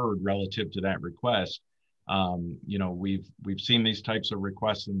be heard relative to that request. We've seen these types of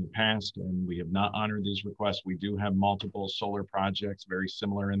requests in the past, and we have not honored these requests. We do have multiple solar projects very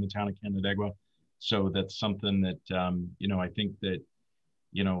similar in the town of Canandaigua. So that's something that, I think that,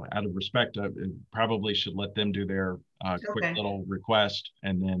 out of respect, probably should let them do their quick little request,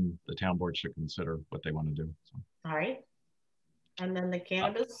 and then the town board should consider what they want to do. So. All right. And then the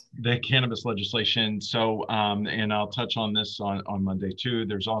cannabis? The cannabis legislation. So, and I'll touch on this on Monday too.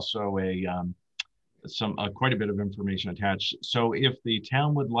 There's also quite a bit of information attached. So if the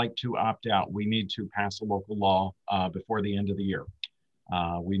town would like to opt out, we need to pass a local law before the end of the year.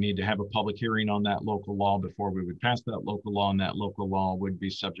 We need to have a public hearing on that local law before we would pass that local law, and that local law would be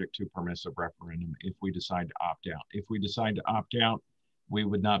subject to permissive referendum if we decide to opt out. If we decide to opt out, we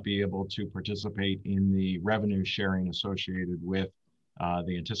would not be able to participate in the revenue sharing associated with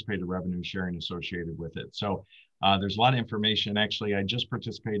the anticipated revenue sharing associated with it. So there's a lot of information. Actually, I just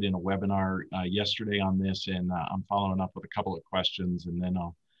participated in a webinar yesterday on this, and I'm following up with a couple of questions, and then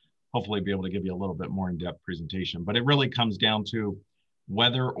I'll hopefully be able to give you a little bit more in-depth presentation. But it really comes down to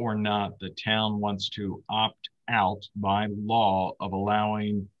whether or not the town wants to opt out by law of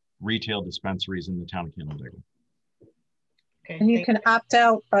allowing retail dispensaries in the town of Canandaigua. Okay. And you can opt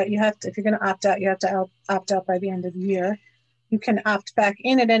out, but you have to, if you're going to opt out, you have to opt out by the end of the year. You can opt back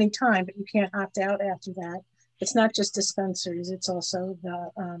in at any time, but you can't opt out after that. It's not just dispensaries; it's also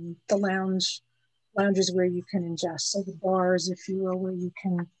the lounges where you can ingest, so the bars, if you will, where you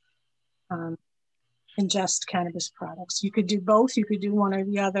can ingest cannabis products. You could do both. You could do one or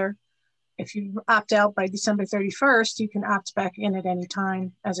the other. If you opt out by December 31st, you can opt back in at any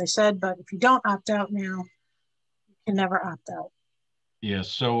time, as I said. But if you don't opt out now, you can never opt out. Yeah,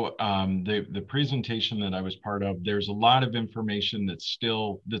 so the presentation that I was part of, there's a lot of information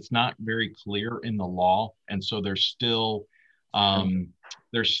that's not very clear in the law. And so there's still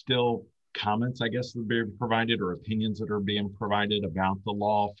comments, I guess, that are being provided, or opinions that are being provided about the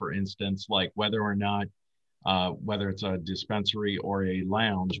law. For instance, like whether or not, whether it's a dispensary or a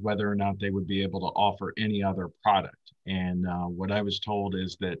lounge, whether or not they would be able to offer any other product. And what I was told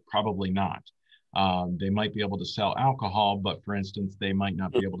is that probably not. They might be able to sell alcohol, but for instance, they might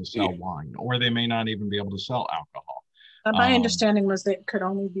not be able to sell wine, or they may not even be able to sell alcohol. My understanding was that it could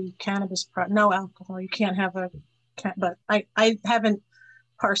only be cannabis, no alcohol. You can't have but I haven't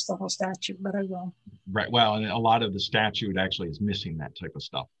parse the whole statute, but I will. Right. Well, and a lot of the statute actually is missing that type of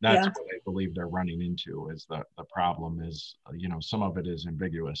stuff. That's Yeah. what I believe they're running into is the problem is, you know, some of it is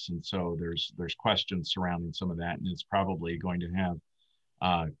ambiguous. And so there's questions surrounding some of that. And it's probably going to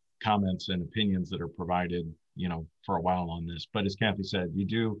have comments and opinions that are provided, you know, for a while on this. But as Kathy said, you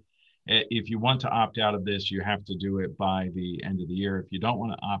do, if you want to opt out of this, you have to do it by the end of the year. If you don't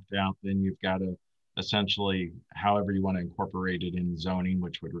want to opt out, then you've got to essentially, however you want to incorporate it in zoning,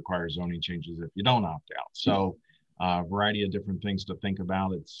 which would require zoning changes if you don't opt out. So a variety of different things to think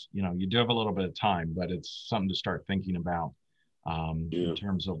about. It's, you know, you do have a little bit of time, but it's something to start thinking about in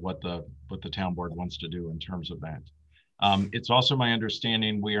terms of what the town board wants to do in terms of that. It's also my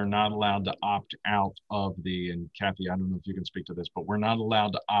understanding we are not allowed to opt out of the, and Kathy, I don't know if you can speak to this, but we're not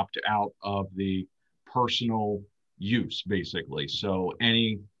allowed to opt out of the personal use, basically. So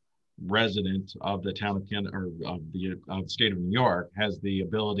any resident of the town of Canada or of the state of New York has the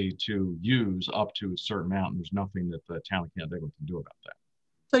ability to use up to a certain amount, and there's nothing that the town of Canada can do about that.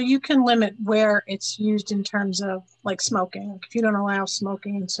 So you can limit where it's used in terms of like smoking. Like if you don't allow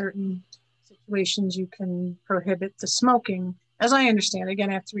smoking in certain situations, you can prohibit the smoking. As I understand, again,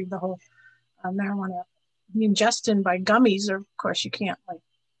 I have to read the whole marijuana. The ingestion by gummies, or of course you can't like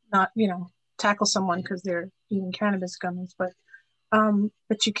not, you know, tackle someone because they're eating cannabis gummies, but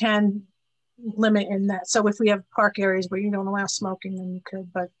you can limit in that. So if we have park areas where you don't allow smoking, then you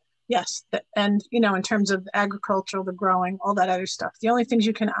could, but yes. And, you know, in terms of agricultural, the growing, all that other stuff, the only things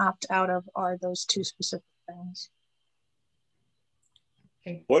you can opt out of are those two specific things.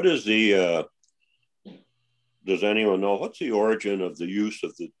 What is the, does anyone know, what's the origin of the use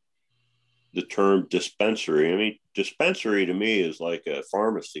of the term dispensary? I mean, dispensary to me is like a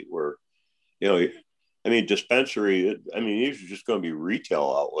pharmacy where, you know, I mean, dispensary, I mean, these are just going to be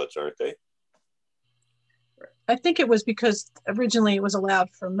retail outlets, aren't they? I think it was because originally it was allowed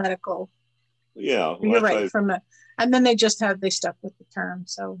for medical. Yeah. Well, you're right. And then they stuck with the term.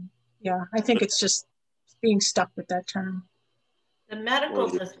 So yeah, I think it's just being stuck with that term. The medical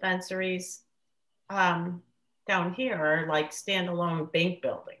dispensaries down here are like standalone bank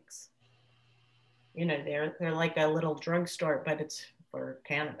buildings. You know, they're like a little drugstore, but it's for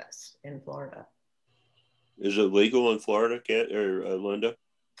cannabis in Florida. Is it legal in Florida, Linda?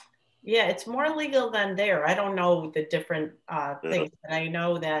 Yeah, it's more legal than there. I don't know the different things, but I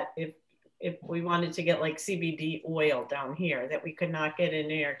know that if we wanted to get like CBD oil down here that we could not get in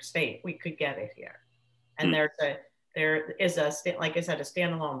New York State, we could get it here. And there is a, like I said, a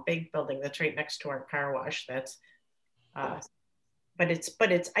standalone big building that's right next to our car wash. That's, but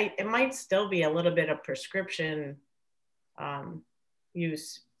it might still be a little bit of prescription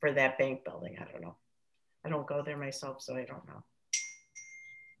use for that bank building. I don't know. I don't go there myself, so I don't know.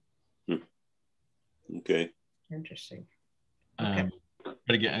 Okay. Interesting. Okay.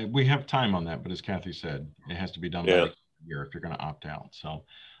 But again, we have time on that, but as Kathy said, it has to be done by the year if you're going to opt out. So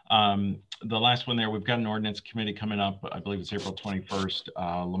the last one there, we've got an ordinance committee coming up. I believe it's April 21st.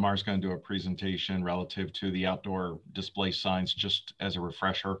 Lamar's going to do a presentation relative to the outdoor display signs, just as a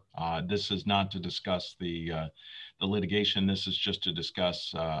refresher. This is not to discuss the litigation. This is just to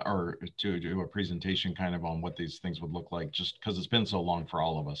discuss or to do a presentation kind of on what these things would look like, just because it's been so long for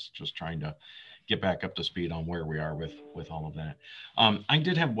all of us, just trying to get back up to speed on where we are with all of that. I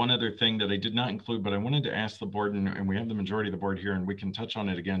did have one other thing that I did not include, but I wanted to ask the board, and we have the majority of the board here, and we can touch on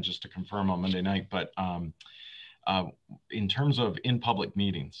it again just to confirm on Monday night. But in terms of in public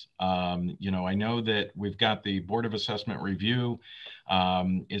meetings, you know, I know that we've got the Board of Assessment Review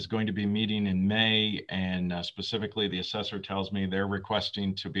is going to be meeting in May, and specifically the assessor tells me they're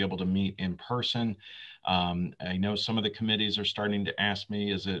requesting to be able to meet in person. I know some of the committees are starting to ask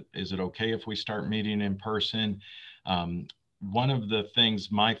me, is it okay if we start meeting in person? One of the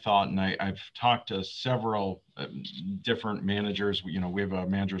things, my thought, and I've talked to several different managers, you know, we have a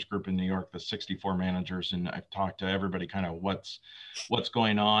managers group in New York, the 64 managers, and I've talked to everybody kind of what's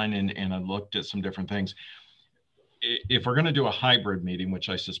going on, and I've looked at some different things. If we're going to do a hybrid meeting, which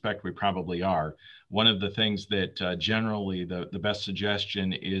I suspect we probably are, one of the things that generally the best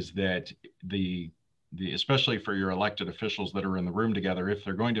suggestion is that especially for your elected officials that are in the room together, if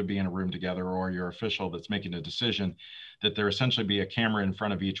they're going to be in a room together, or your official that's making a decision, that there essentially be a camera in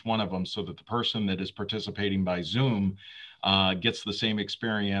front of each one of them, so that the person that is participating by Zoom gets the same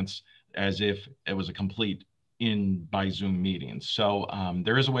experience as if it was a complete by Zoom meetings. So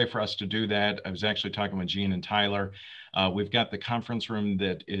there is a way for us to do that. I was actually talking with Gene and Tyler. We've got the conference room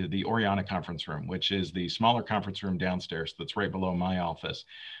that is the Oriana conference room, which is the smaller conference room downstairs that's right below my office.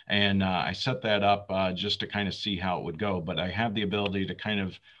 And I set that up just to kind of see how it would go. But I have the ability to kind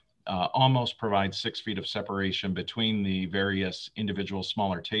of almost provides 6 feet of separation between the various individual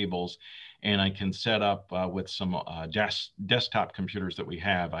smaller tables. And I can set up with some desktop computers that we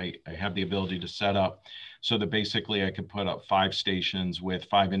have. I have the ability to set up so that basically I could put up 5 stations with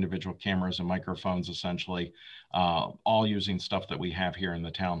 5 individual cameras and microphones, essentially, all using stuff that we have here in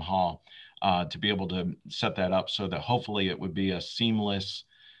the town hall, to be able to set that up so that hopefully it would be a seamless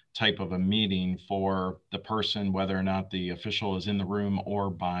type of a meeting for the person, whether or not the official is in the room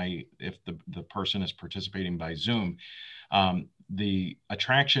or if the person is participating by Zoom. The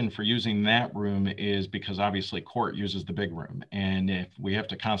attraction for using that room is because obviously court uses the big room. And if we have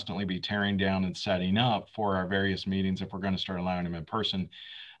to constantly be tearing down and setting up for our various meetings, if we're going to start allowing them in person,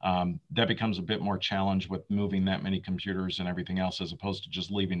 that becomes a bit more challenge with moving that many computers and everything else, as opposed to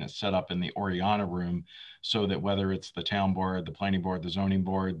just leaving it set up in the Oriana room, so that whether it's the town board, the planning board, the zoning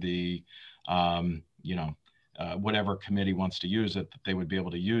board, the, whatever committee wants to use it, that they would be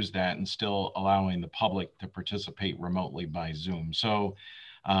able to use that and still allowing the public to participate remotely by Zoom. So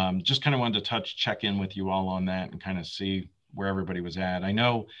just kind of wanted to check in with you all on that and kind of see where everybody was at. I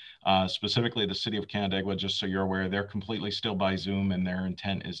know specifically the city of Canandaigua, just so you're aware, they're completely still by Zoom and their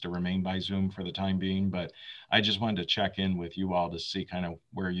intent is to remain by Zoom for the time being, but I just wanted to check in with you all to see kind of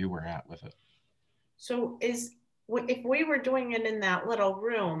where you were at with it. So if we were doing it in that little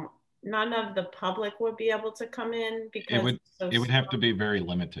room, none of the public would be able to come in? Because it would have to be very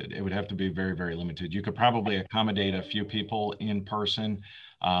limited. It would have to be very, very limited. You could probably accommodate a few people in person,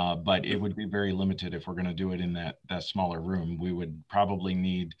 but it would be very limited if we're going to do it in that smaller room. We would probably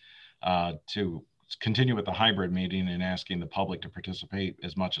need to continue with the hybrid meeting and asking the public to participate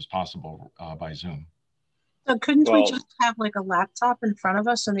as much as possible by Zoom. So couldn't we just have like a laptop in front of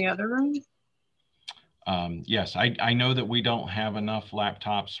us in the other room? Yes, I know that we don't have enough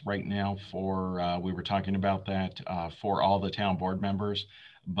laptops right now for, we were talking about that for all the town board members,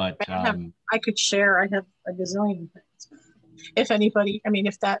 but I could share, I have a gazillion things. If anybody, I mean,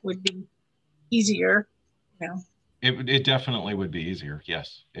 if that would be easier, you know. It definitely would be easier,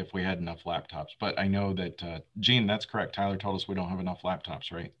 yes, if we had enough laptops. But I know that, Jean, that's correct. Tyler told us we don't have enough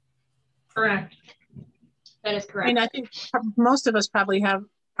laptops, right? Correct. That is correct. I mean, I think most of us probably have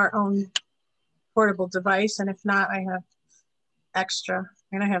our own portable device, and if not, I have extra,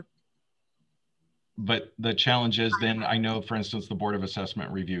 and I have. But the challenge is then, I know, for instance, the Board of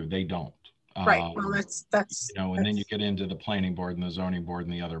Assessment Review, they don't. Right. Well, that's you know, and then you get into the planning board and the zoning board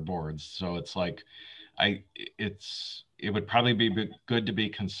and the other boards. So it's like, it would probably be good to be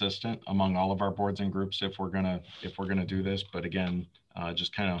consistent among all of our boards and groups if we're gonna do this. But again,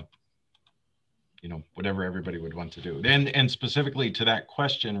 just kind of, you know, whatever everybody would want to do. And specifically to that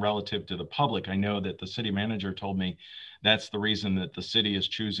question relative to the public, I know that the city manager told me that's the reason that the city is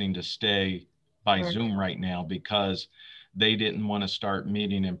choosing to stay by Zoom right now, because they didn't want to start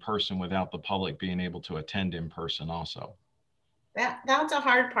meeting in person without the public being able to attend in person also. That's a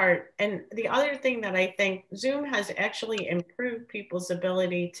hard part. And the other thing that I think Zoom has actually improved people's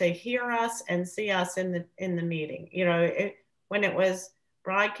ability to hear us and see us in the meeting. You know, when it was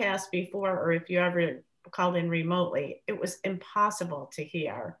broadcast before, or if you ever called in remotely, it was impossible to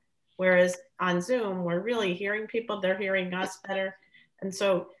hear. Whereas on Zoom, we're really hearing people, they're hearing us better. And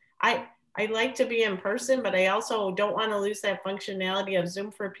so I like to be in person, but I also don't want to lose that functionality of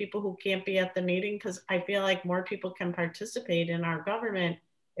Zoom for people who can't be at the meeting, because I feel like more people can participate in our government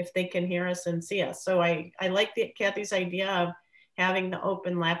if they can hear us and see us. So I like Kathy's idea of having the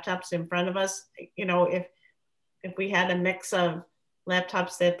open laptops in front of us. You know, if we had a mix of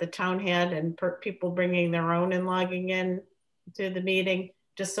laptops that the town had and people bringing their own and logging in to the meeting,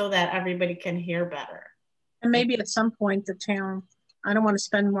 just so that everybody can hear better. And maybe at some point the town, I don't want to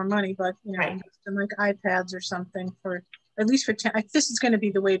spend more money, but you know, like iPads or something for, at least for, this is going to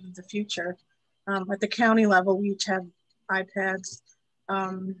be the wave of the future. At the county level, we each have iPads.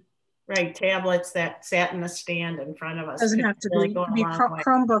 Right, tablets that sat in a stand in front of us. Doesn't have to be,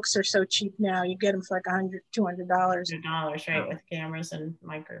 Chromebooks are so cheap now. You get them for like $100, $200. $200, right, with cameras and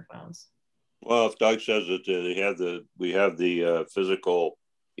microphones. Well, if Doug says that we have the physical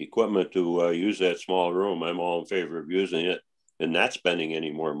equipment to use that small room, I'm all in favor of using it and not spending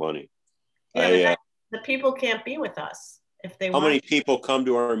any more money. Yeah, the people can't be with us if they want. How many people come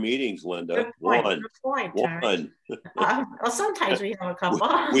to our meetings, Linda? Good point. One. Good point, One. Well, sometimes we have a couple.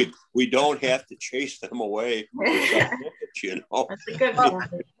 we don't have to chase them away. You know? That's a good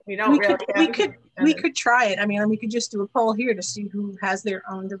point. We could try it. I mean, we could just do a poll here to see who has their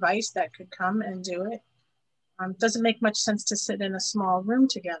own device that could come and do it. Doesn't make much sense to sit in a small room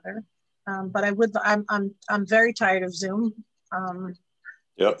together. But I'm very tired of Zoom.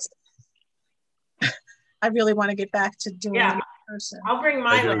 Yep. I really want to get back to doing it in person. I'll bring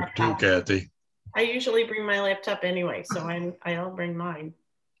my I do laptop. too, Kathy. I usually bring my laptop anyway, so I'll bring mine.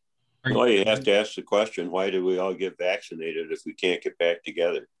 Well, you have to ask the question, why do we all get vaccinated if we can't get back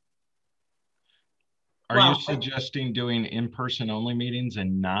together? Are you suggesting doing in-person only meetings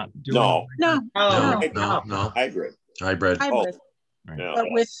and not doing? No. Hybrid. Oh, right. But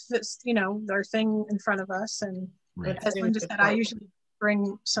with this, you know, our thing in front of us, and as Linda said, I usually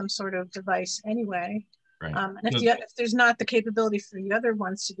bring some sort of device anyway. Right. And if there's not the capability for the other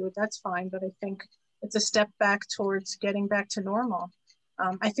ones to do it, that's fine. But I think it's a step back towards getting back to normal.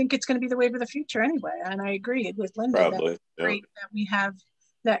 I think it's going to be the wave of the future anyway. And I agree with Linda. Probably, that's great that we have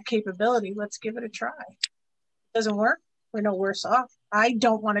that capability. Let's give it a try. Doesn't work, we're no worse off. I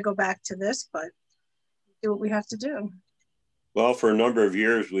don't want to go back to this, but do what we have to do. Well, for a number of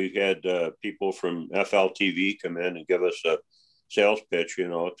years, we've had people from FLTV come in and give us a sales pitch, you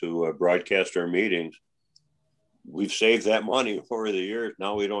know, to broadcast our meetings. We've saved that money over the years.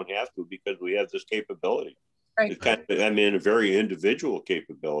 Now we don't have to because we have this capability. Right. It's kind of, I mean, a very individual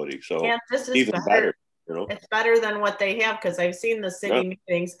capability. So this is even better. You know? It's better than what they have because I've seen the city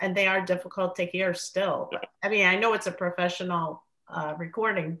meetings and they are difficult to hear still. Yeah. I mean, I know it's a professional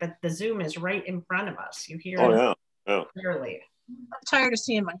recording, but the Zoom is right in front of us. You hear it clearly. I'm tired of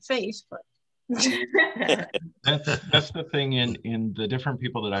seeing my face, but that's the thing in the different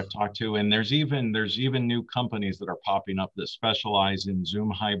people that I've talked to, and there's even new companies that are popping up that specialize in Zoom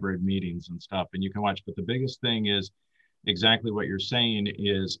hybrid meetings and stuff, and you can watch. But the biggest thing is exactly what you're saying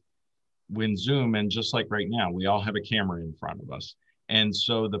is when Zoom, and just like right now, we all have a camera in front of us. And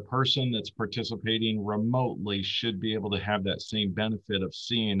so the person that's participating remotely should be able to have that same benefit of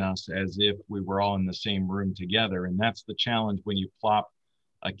seeing us as if we were all in the same room together. And that's the challenge when you plop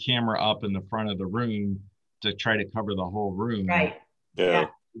a camera up in the front of the room to try to cover the whole room. Right. Yeah.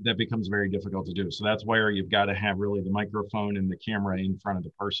 That becomes very difficult to do. So that's where you've got to have really the microphone and the camera in front of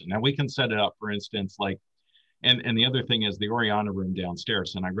the person. Now we can set it up, for instance, like, and the other thing is the Oriana room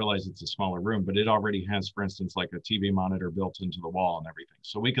downstairs, and I realize it's a smaller room, but it already has, for instance, like a TV monitor built into the wall and everything.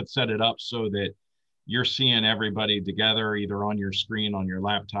 So we could set it up so that you're seeing everybody together, either on your screen, on your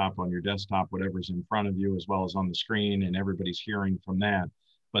laptop, on your desktop, whatever's in front of you, as well as on the screen, and everybody's hearing from that,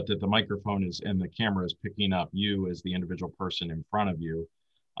 but that the microphone is and the camera is picking up you as the individual person in front of you,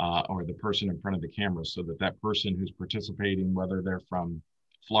 or the person in front of the camera, so that that person who's participating, whether they're from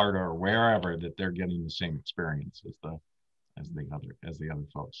Florida or wherever, that they're getting the same experience as the other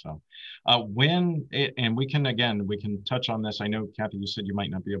folks. So and we can touch on this. I know, Kathy, you said you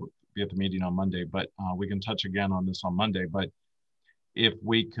might not be able to be at the meeting on Monday, but we can touch again on this on Monday. But if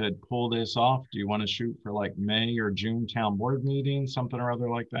we could pull this off, do you want to shoot for like May or June town board meeting, something or other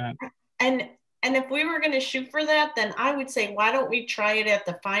like that? And if we were going to shoot for that, then I would say, why don't we try it at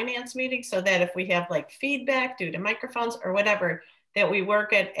the finance meeting, so that if we have like feedback due to microphones or whatever, that we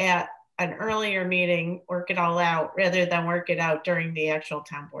work it at an earlier meeting, work it all out, rather than work it out during the actual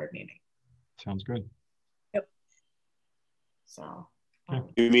town board meeting. Sounds good. Yep. So.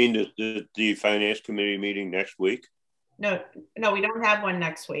 You mean the finance committee meeting next week? No, we don't have one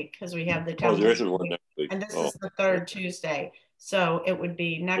next week because we have the town. Oh, there isn't one next week. And this is the third Tuesday. So it would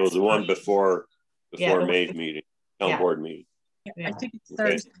be next. So the one before May's meeting, town board meeting. Yeah, I think it's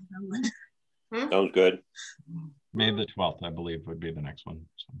Thursday. Sounds good. May the 12th, I believe, would be the next one.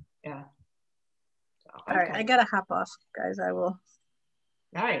 So. Yeah. All right, I gotta hop off, guys. I will.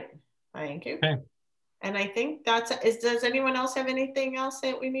 All right, thank you. Okay. And I think does anyone else have anything else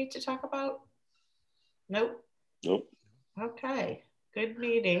that we need to talk about? Nope. Okay, good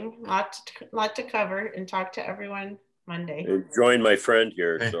meeting. Lot to cover, and talk to everyone Monday. Join my friend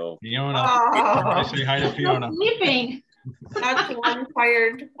here. So Fiona, I say hi to Fiona. Sleeping. That's one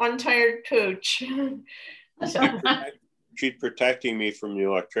tired pooch. She's protecting me from the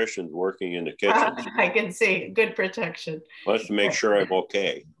electricians working in the kitchen. I can see good protection. Wants to make sure I'm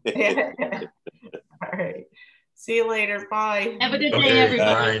okay. All right. See you later. Bye. Have a good day,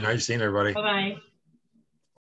 everybody. Bye. Nice seeing everybody. Bye-bye.